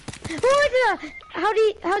 Who is it?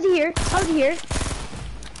 How's he here? How's he here?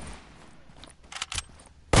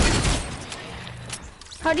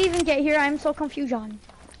 How do you even get here? I'm so confused on.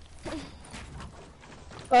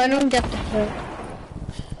 Oh, I don't get the kill.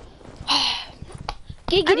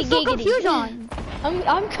 Giggity, I'm so giggity. confused on.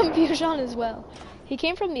 I'm confused on as well. He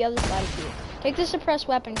came from the other side of you. Take the suppressed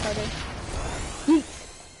weapon, Carter.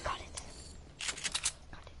 Got it.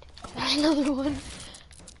 There's another one.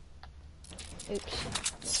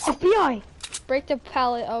 Oops. FBI. Break the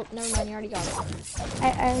pallet. Oh, never mind. You already got it.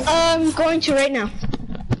 I'm going to right now.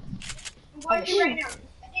 I'm going to right now.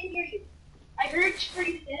 I didn't hear you. I heard where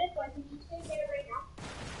you did it, so I think you can get it right now.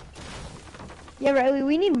 Yeah, Riley,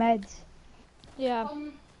 we need meds. Yeah.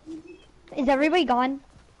 Is everybody gone?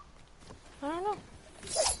 I don't know.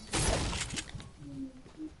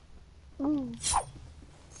 Ooh.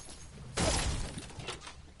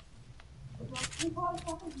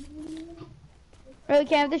 Riley,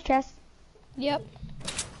 can I have this chest? Yep.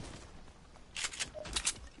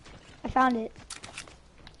 I found it.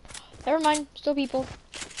 Never mind. Still people.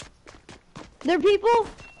 There are people?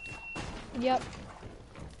 Yep.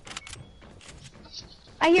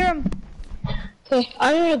 I hear them. Okay,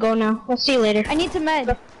 I'm gonna go now. I'll see you later. I need some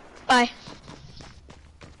meds. Bye.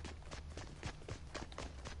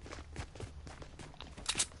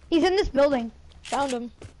 He's in this building. Found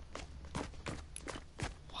him.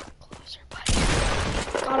 Walk closer, buddy.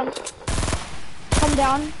 Got him. Come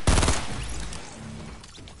down.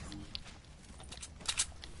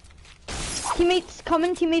 Teammates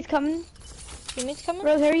coming, teammates coming. Teammates coming?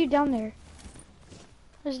 Rose, how are you down there?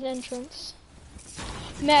 There's an entrance.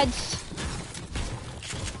 Meds.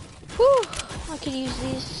 Whew. I could use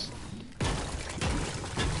these.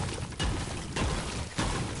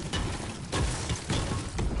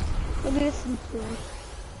 Look at this.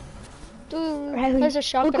 Dude, Riley, there's a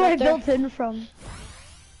shotgun look where I up there. built in from.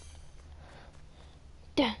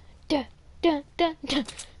 Dun, dun, dun, dun, dun.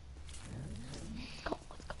 Let's go.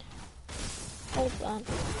 Hold on.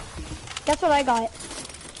 Guess what I got?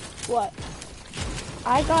 What?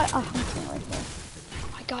 I got a hunting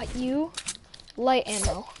rifle. I got you light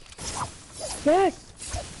ammo. Yes.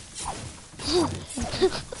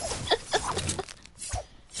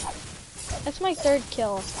 That's my third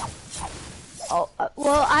kill. Oh,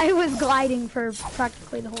 well, I was gliding for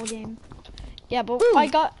practically the whole game. Yeah, but Ooh. I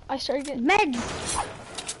started getting Meds.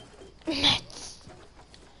 meds.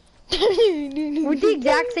 We're the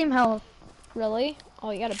exact same health. Really?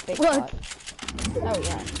 Oh, you got a big Look. pot. Oh,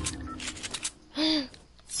 yeah.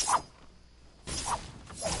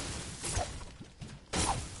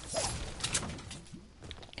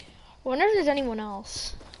 wonder if there's anyone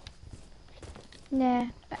else. Nah,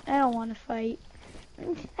 I don't want to fight.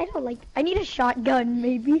 I don't like. I need a shotgun,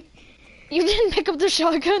 maybe. You didn't pick up the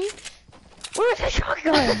shotgun? Where's the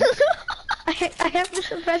shotgun? I have to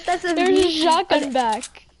suppress SMG. There's a shotgun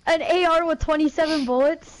back. An AR with 27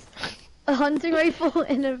 bullets, a hunting rifle,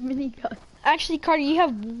 and a minigun. Actually, Carter, you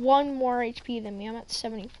have 1 more HP than me. I'm at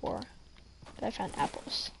 74. But I found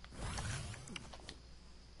apples.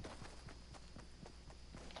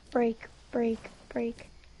 Break, break, break.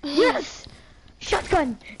 Yes!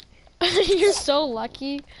 Shotgun! You're so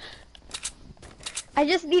lucky. I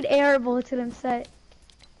just need AR bullets and I'm set.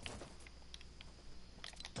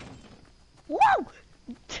 Whoa!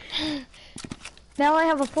 Now I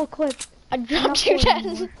have a full clip. I dropped you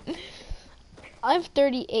 10. I have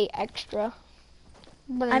 38 extra.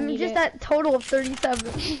 But I I'm need just it. at total of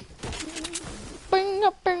 37. Bing,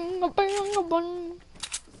 bing, bing, bing.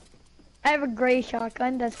 I have a gray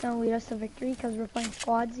shotgun that's gonna lead us to victory because we're playing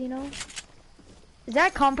squads, you know? Is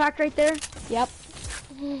that compact right there? Yep.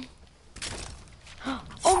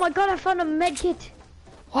 Oh my god, I found a med kit.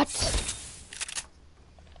 What?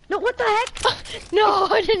 No, what the heck? No,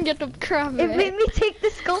 I didn't get to grab it. It made me take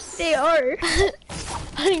the scope AR.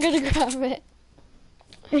 I didn't get to grab it.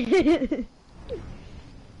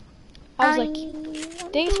 I was like,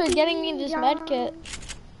 thanks for getting me this med kit.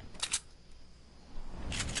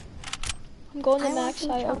 I'm going to I want max to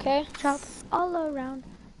site, chop- okay? Chop all around.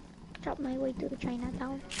 Chop my way to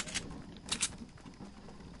Chinatown.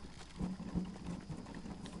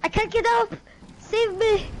 I can't get up! Save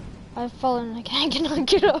me! I've fallen, I cannot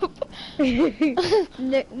get up. How are you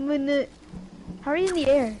in the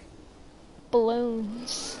air?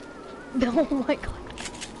 Balloons. Oh my god.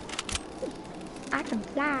 I can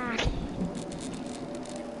fly.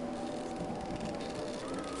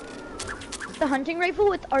 The hunting rifle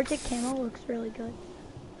with Arctic camo looks really good.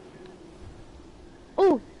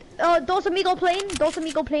 Oh, Dos Amigo plane. Dos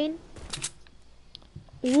Amigo plane.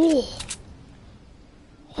 Ooh.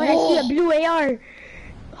 Wait, I see a blue AR.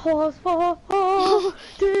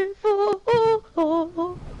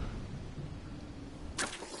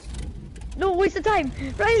 No, waste of time.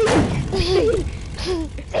 Riley.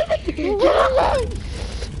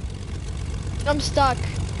 I'm stuck.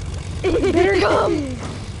 Here it comes.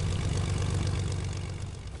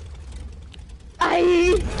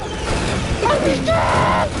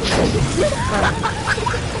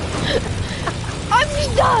 I'm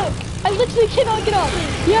stuck! I literally cannot get up.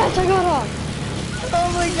 Yes, I got up.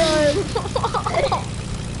 Oh my god.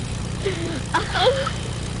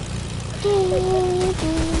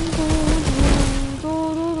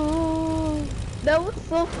 That was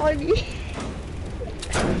so funny.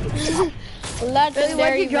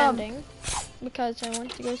 Legendary you jump? vending. Because I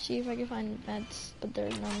want to go see if I can find meds, but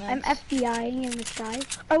there's no meds. I'm FBI in the sky.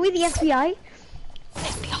 Are we the FBI?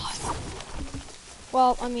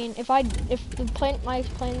 Well, I mean, if the plane, my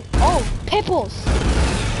plane, oh, pipples!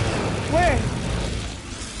 Where?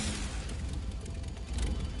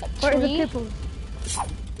 Where are the Tree? pipples?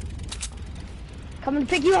 Coming to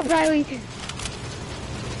pick you up, Riley.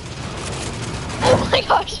 Oh my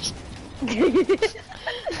gosh!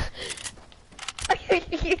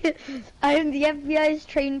 I am the FBI's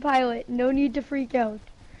trained pilot. No need to freak out.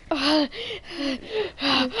 I'm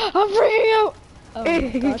freaking out! Oh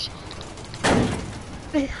my gosh.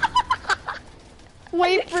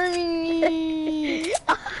 Wait for me!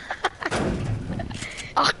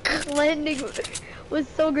 Landing was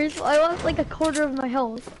so graceful. I lost like a quarter of my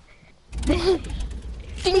health. Ding,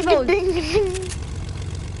 ding, T-Bone. ding, ding.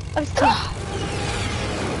 I'm stuck.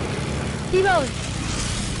 T-Bone.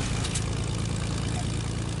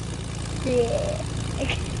 Yeah.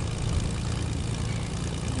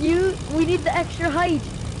 We need the extra height.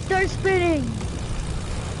 Start spinning.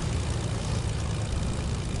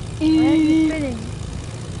 Why are you spinning?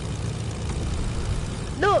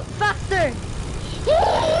 No, faster.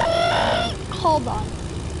 Hold on.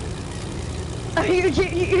 Are you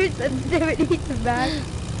changing your sensitivity to max?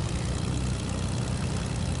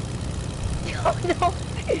 Oh no.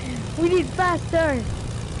 We need faster.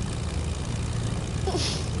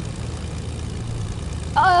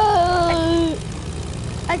 I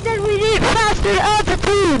said we need faster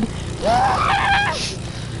altitude!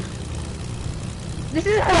 This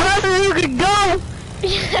is how faster you can go!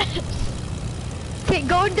 Okay,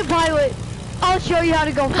 go into pilot. I'll show you how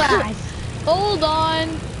to go fast. Hold on.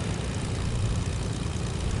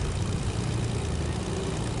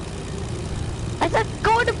 I said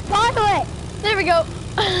go into pilot! There we go.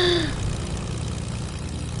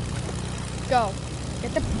 Go.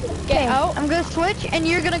 Get out. I'm gonna switch and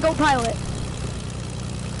you're gonna go pilot.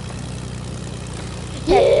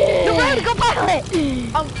 Yeah. No, Riley, go pilot!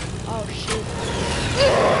 Oh shoot.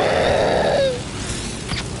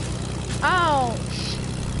 Ouch.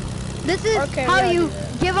 This is Okay, we how gotta you do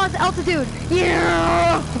this. give us altitude.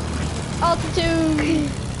 Yeah!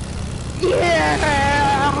 Altitude.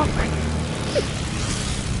 Yeah!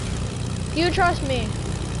 You trust me.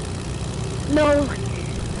 No.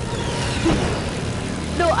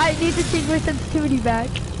 No, I need to change my sensitivity back.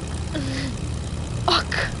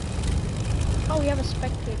 Ugh. Oh, we have a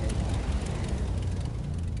spectator.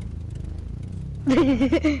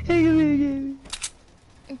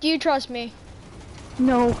 Do you trust me?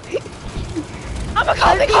 No. I'm a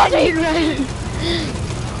kamikaze!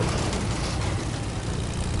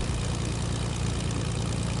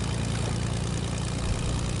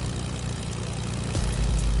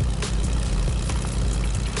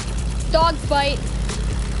 Dog fight.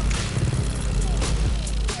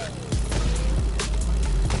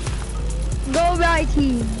 Go my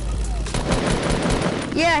team.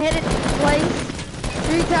 Yeah, hit it twice.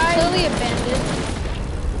 3 times. Clearly abandoned.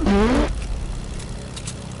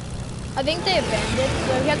 I think they abandoned,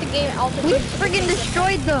 so we have to gain altitude. We friggin'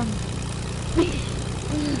 destroyed them.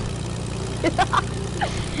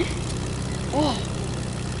 Oh.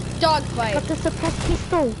 Dog fight. Got the suppressed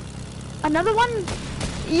pistol. Another one?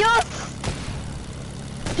 Yes!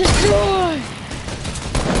 Destroy!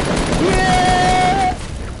 Yeah!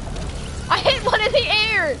 I hit one in the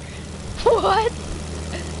air! What?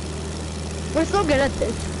 We're so good at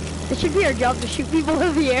this. It should be our job to shoot people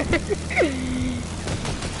in the air.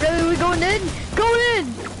 Really, we going in? Going in!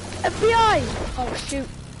 FBI! Oh shoot.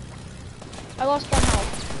 I lost 1 health.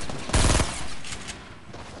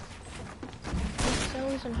 Did I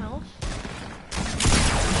lose some health?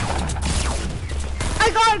 I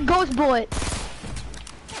got a ghost bullet.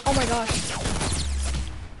 Oh my gosh.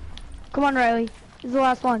 Come on, Riley. This is the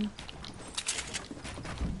last one.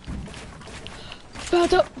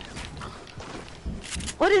 Back up.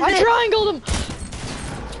 What is I this? triangled him!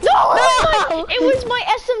 No! It was my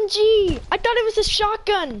SMG! I thought it was a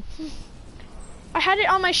shotgun! I had it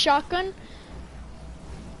on my shotgun.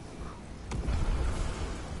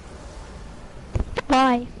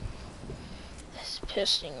 Why? This is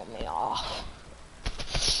pissing me off.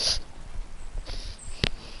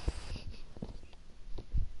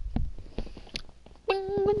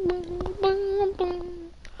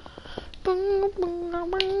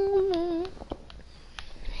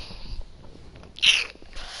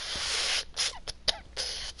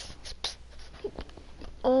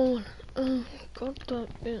 Oh, got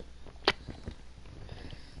that bit.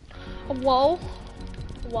 Whoa,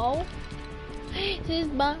 whoa. This is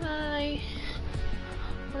my. I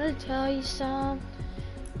wanna tell you something.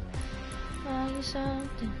 Something.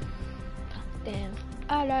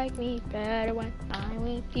 I like me better when I'm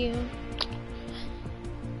with you.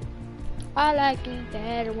 I like me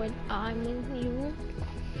better when I'm with you.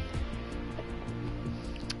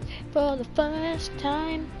 For the first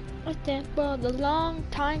time, I stand for the long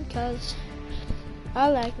time, 'cause I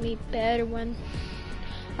like me better when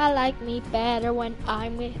I'm with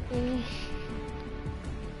you.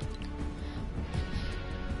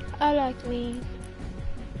 I like me.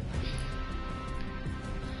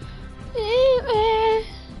 I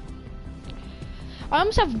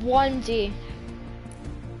almost have 1D.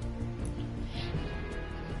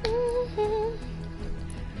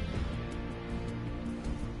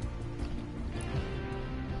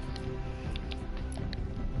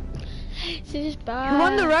 Who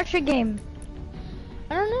won the Russia game?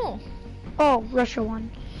 I don't know. Oh, Russia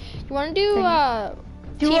won. You want to do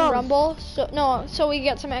Team Duos. Rumble? So we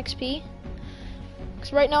get some XP.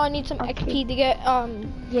 Cause right now I need some XP to get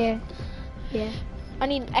Yeah. I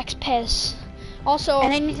need XPS. Also,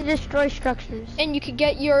 And I need to destroy structures. and you could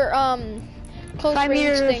get your close 5 range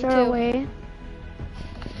meters thing too. away.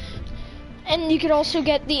 And you could also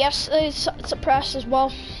get the suppress as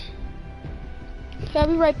well. Okay, I'll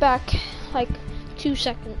be right back. Like 2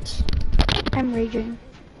 seconds. I'm raging.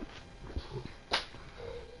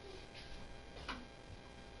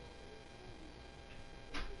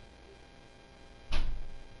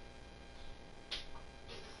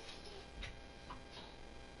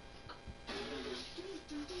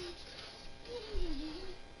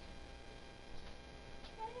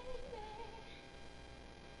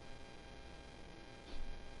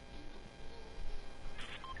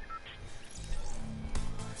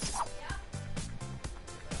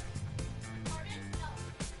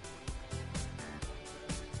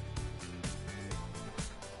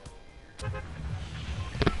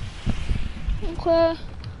 Okay.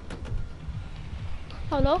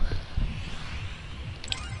 Hello?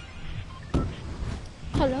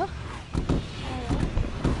 Hello?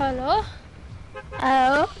 Hello?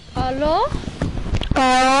 Oh. Hello?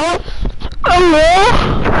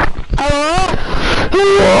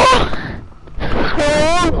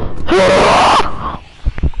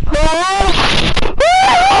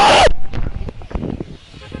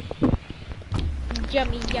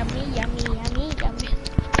 Yummy, yummy, yummy, yummy, yummy.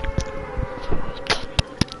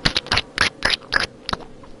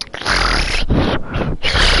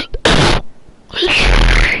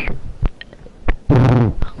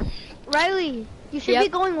 Riley, you should Yep. be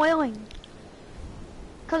going whaling.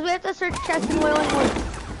 Cause we have to search chests in Wailing Woods.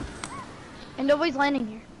 And nobody's landing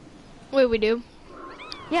here. Wait, we do?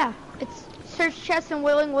 Yeah, it's search chests in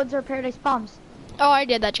Wailing Woods or Paradise Palms. Oh, I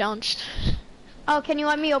did that challenge. Oh, can you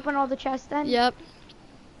let me open all the chests then? Yep.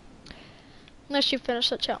 Unless you finish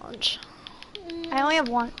the challenge. I only have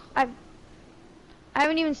one. I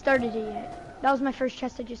haven't even started it yet. That was my first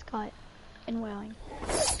chest I just got in Wailing.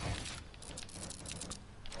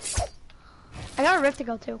 I got a rift to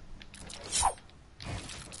go to.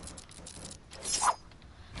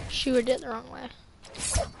 Shoot, I did it the wrong way.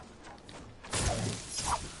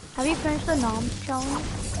 Have you finished the Noms challenge?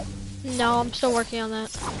 No, I'm still working on that.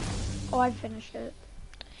 Oh, I finished it.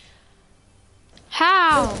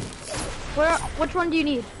 How? Which one do you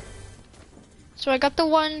need? So I got the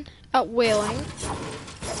one at Whaling.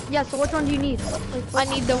 Yeah, so which one do you need? I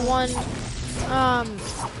need the one,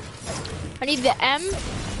 I need the M.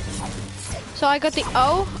 So I got the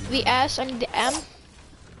O, the S, I need the M.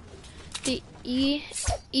 The E,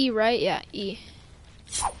 right? Yeah, E.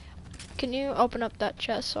 Can you open up that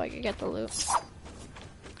chest so I can get the loot?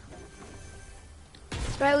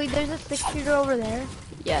 Riley, there's a 6-shooter over there.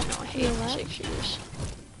 Yeah, no, I hate You know what? 6-shooters.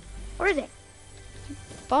 Where is it?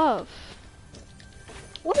 Above.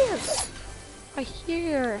 Where? Right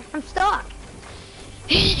here. I'm stuck.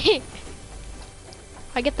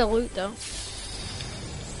 I get the loot though.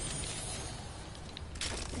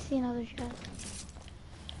 I see another chest.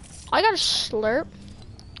 I got a slurp.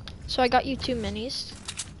 So I got you 2 minis.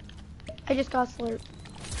 I just got slurp.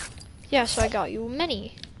 Yeah, so I got you a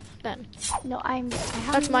mini then. No, I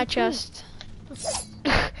have That's my two. chest.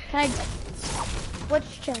 Can I?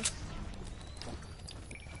 Which chest?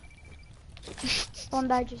 One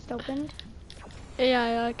that I just opened.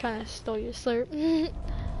 Yeah, I kind of stole your slurp.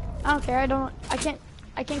 I don't care.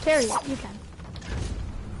 I can't carry it. You can.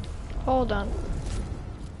 Hold on.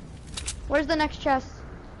 Where's the next chest?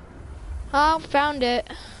 Oh, found it.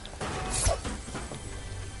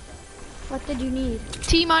 What did you need?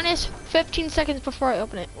 T minus 15 seconds before I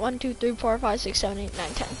open it. 1, 2, 3, 4, 5, 6, 7, 8,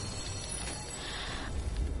 9, 10.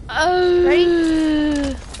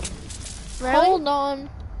 Ready? Hold on.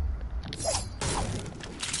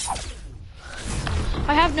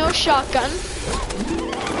 I have no shotgun.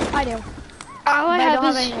 I do. All I But I have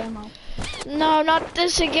don't is... have any ammo. No, not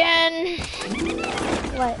this again.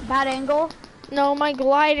 What? Bad angle? No, my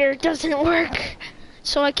glider doesn't work.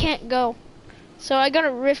 So I can't go. So I got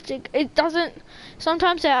a rift. It doesn't...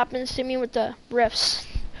 Sometimes it happens to me with the rifts.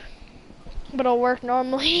 But it'll work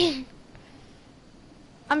normally.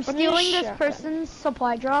 I'm What do you stealing this shotgun? person's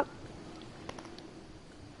supply drop.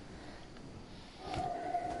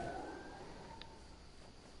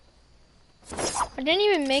 I didn't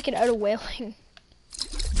even make it out of Whaling.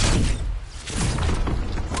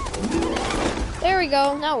 There we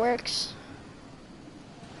go. That works.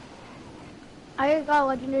 I got a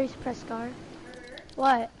legendary suppress scar.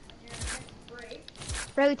 What?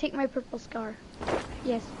 Riley, take my purple scar.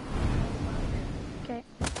 Yes. Okay.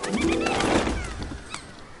 What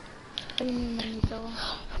do you mean, Manito?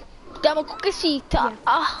 Damo ko kasita.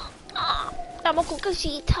 Yeah. Damo ko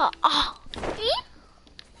kasita.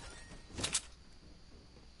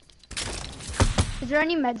 Is there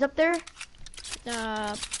any meds up there?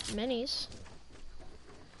 Minis.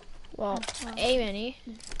 Well, a mini.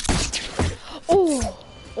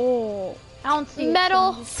 Oh. I don't see it,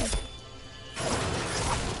 Metal. so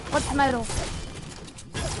what's metal?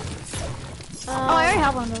 Oh, I already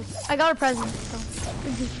have one of those. I got a present, so.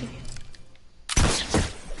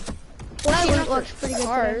 That loot looks pretty good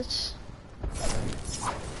today. Cards.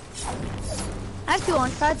 I have 2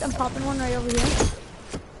 launch pads. I'm popping one right over here.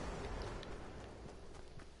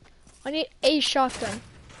 I need a shotgun.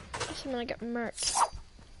 I'm gonna get murked.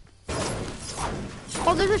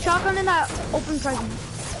 Oh, there's a shotgun in that open present.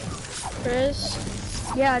 There is.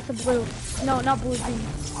 Yeah, it's a blue. No, not blue, green.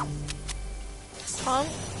 Oh,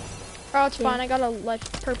 it's fine. I got a like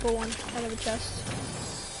purple one out of a chest.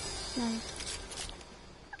 Nice.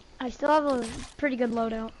 I still have a pretty good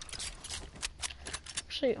loadout.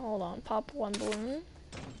 Actually, hold on. Pop 1 balloon.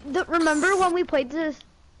 Remember when we played this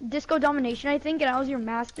Disco Domination, I think, and I was your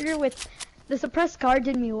master with The suppressed car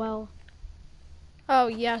did me well. Oh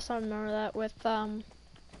yes, I remember that with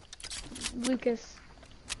Lucas.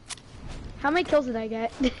 How many kills did I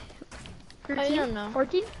get? 13? I don't know.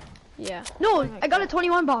 14? Yeah. No, something like I got that. a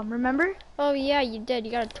 21 bomb, remember? Oh yeah, you did.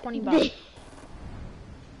 You got a 20 bomb.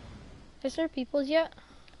 Is there peoples yet?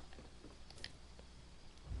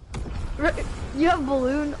 You have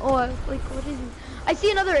balloon or like what is it? I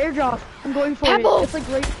see another airdrop. I'm going for Pebble! it. It's like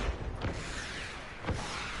right.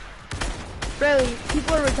 Really,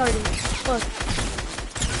 people are retarded. Look.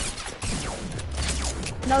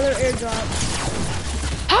 Another airdrop.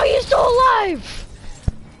 How are you still alive?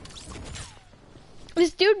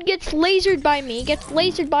 This dude gets lasered by me, gets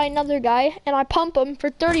lasered by another guy, and I pump him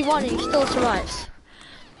for 31 and he still survives.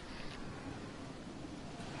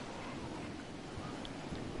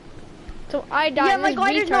 So I died. Yeah, and my this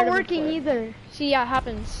glider's not retard working before. either. See, yeah, it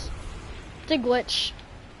happens. It's a glitch.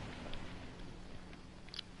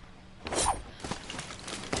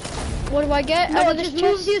 What do I get? No, out it of this just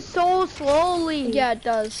moves chest? you so slowly. Yeah, it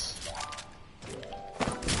does.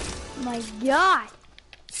 My God.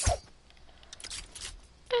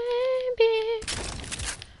 Baby.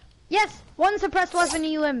 Yes, one suppressed weapon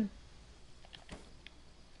elim.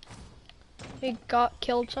 He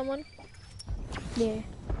killed someone. Yeah.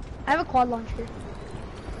 I have a quad launcher.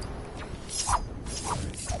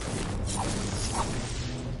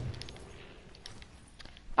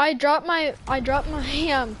 I dropped my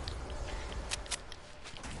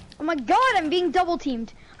Oh my God, I'm being double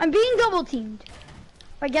teamed. I'm being double teamed.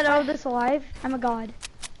 If I get out of this alive, I'm a god.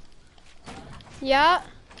 yeah.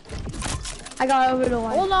 I got out of it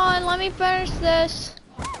alive. Hold on, let me finish this.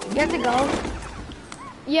 You have to go.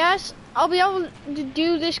 Yes, I'll be able to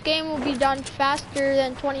do this game will be done faster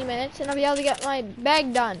than 20 minutes and I'll be able to get my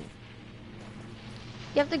bag done.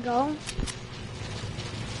 You have to go.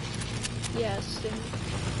 Yes.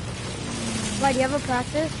 Why, do you have a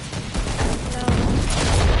practice? No.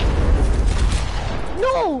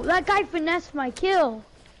 No, that guy finessed my kill.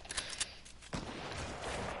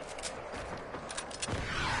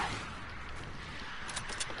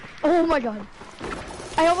 Oh my God.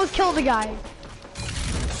 I almost killed the guy.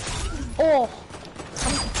 Oh.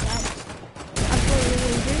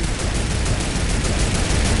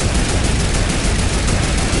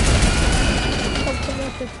 Something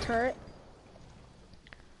with this turret.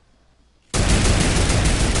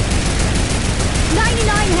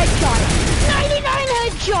 99 headshot. 99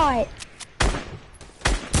 headshot.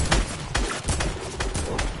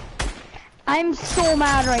 I'm so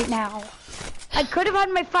mad right now. I could have had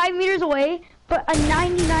my 5 meters away, but a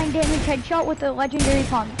 99 damage headshot with a legendary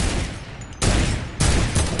pump.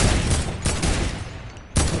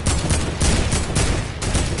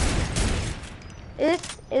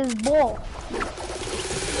 This is bull.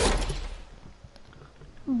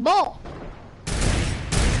 Bull.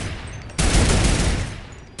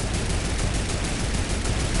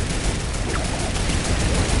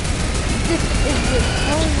 This is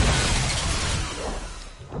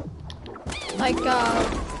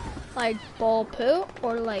Like ball poo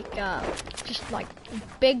or like just like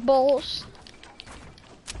big bowls.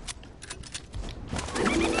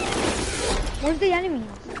 Where's the enemies?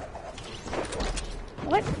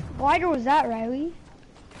 What glider was that, Riley?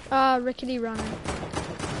 Rickety Runner.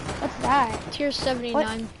 What's that? Tier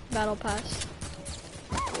 79 battle pass.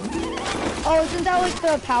 Oh, isn't that like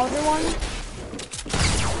the powder one?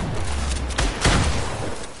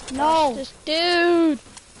 No. This dude.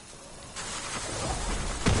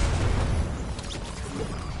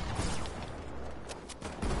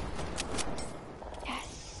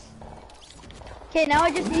 Yes. Okay, now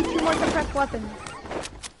I just need 2 more suppressed weapons.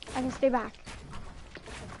 I can stay back.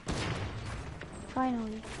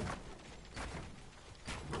 Finally.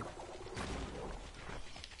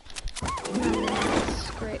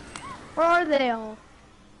 That's great. Where are they all?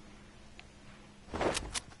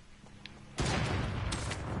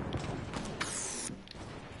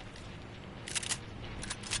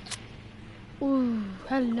 Ooh,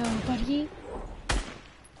 hello, buddy.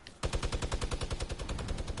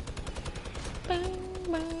 Bang,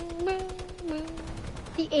 bang, bang, bang.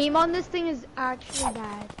 The aim on this thing is actually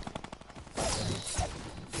bad.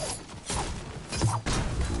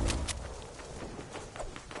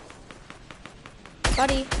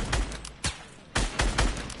 Buddy.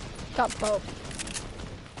 Got both.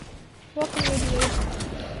 Welcome with you.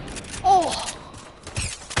 Oh!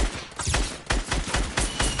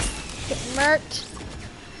 Get murked.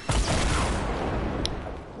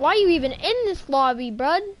 Why are you even in this lobby,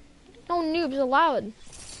 bud? No noobs allowed.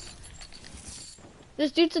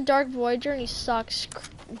 This dude's a Dark Voyager and he sucks.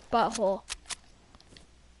 Butthole.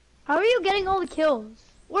 How are you getting all the kills?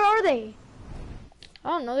 Where are they? I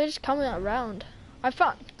don't know, they're just coming around. I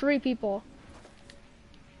found 3 people.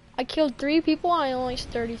 I killed 3 people and I only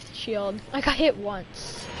 30 shield. I got hit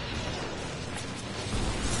once.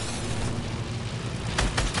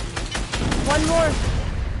 One more.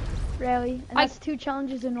 Really? And that's 2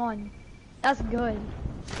 challenges in 1. That's good.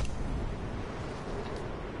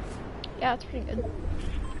 Yeah, it's pretty good.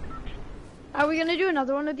 Are we gonna do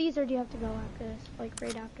another one of these, or do you have to go after this? Like,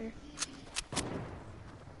 right after?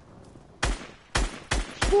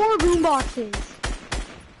 4 boom boxes.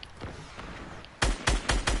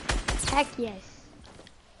 Heck yes.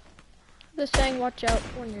 The saying, watch out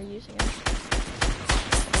when you're using it.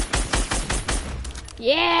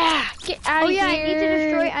 Yeah! Get out of here! Oh yeah, I need to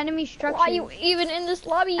destroy enemy structures. Why are you even in this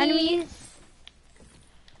lobby? Enemies.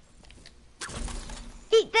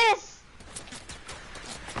 Eat this!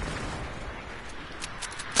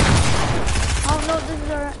 I don't know if this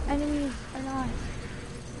is our enemies or not.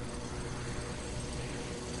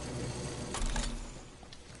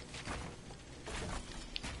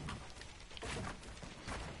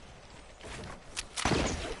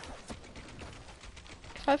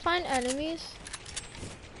 If I find enemies,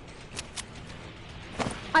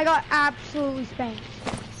 I got absolutely spanked.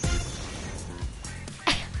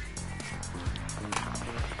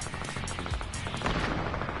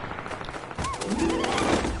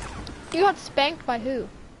 you got spanked by who?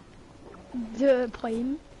 The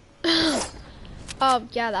plane. Oh,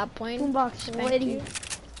 yeah, that plane. Boombox spanked ready. you.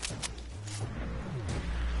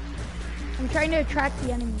 I'm trying to attract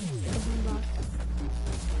the enemies to the boombox.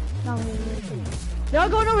 No, wait. They're all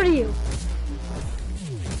going over to you.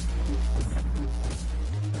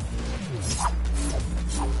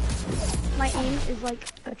 My aim is like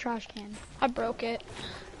a trash can. I broke it.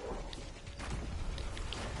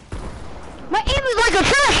 My aim is like a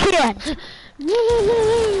trash can!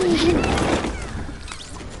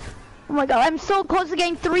 Oh my god, I'm so close to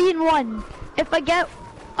getting 3 in 1. If I get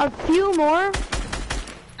a few more,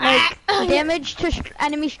 like damage to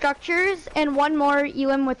enemy structures, and 1 more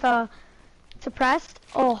UM with a suppressed.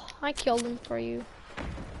 Oh, I killed him for you.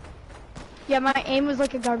 yeah, my aim was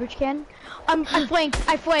like a garbage can. I flanked.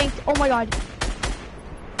 Oh my god.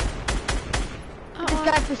 This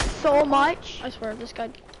guy for so much. I swear, if this guy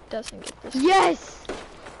doesn't get this. Yes!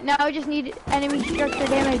 Now I just need enemy structure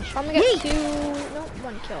damage. I'm gonna get 2, no,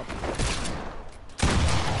 1 kill.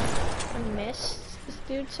 I missed this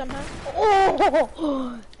dude somehow.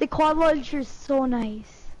 Oh! The quad launcher is so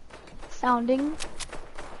nice sounding.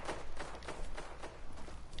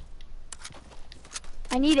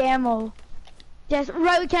 I need ammo. Yes,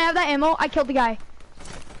 right, can I have that ammo? I killed the guy.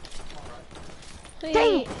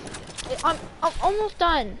 Dang! I'm almost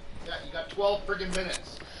done. Yeah, you got 12 friggin'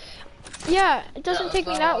 minutes. Yeah, it doesn't Yeah, take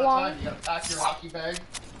that's me not that a lot of long. time. You gotta pack your hockey bag.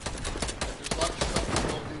 There's lots of stuff to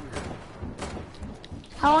go do here.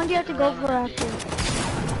 How long do you have to go Around for on your after? game.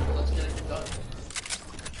 Let's get it done.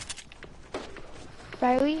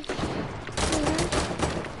 Riley?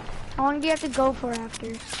 How long do you have to go for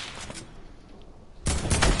after?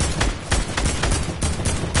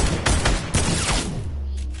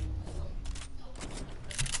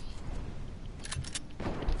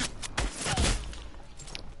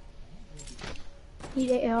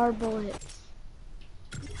 Need AR bullets.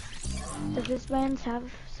 Does this man's have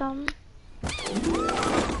some?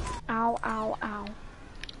 Ow, ow, ow.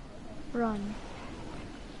 Run.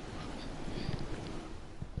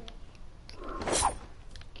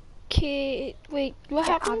 Okay, wait, what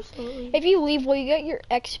Yeah, happens? absolutely. If you leave, will you get your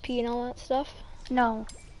XP and all that stuff? No.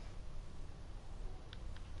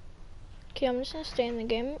 Okay, I'm just gonna stay in the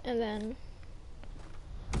game and then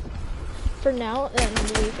for now, and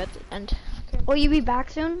then leave at the end. Okay. Will you be back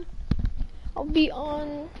soon? I'll be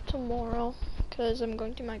on tomorrow because I'm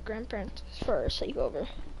going to my grandparents for a sleepover.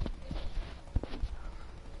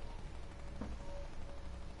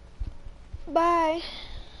 Bye.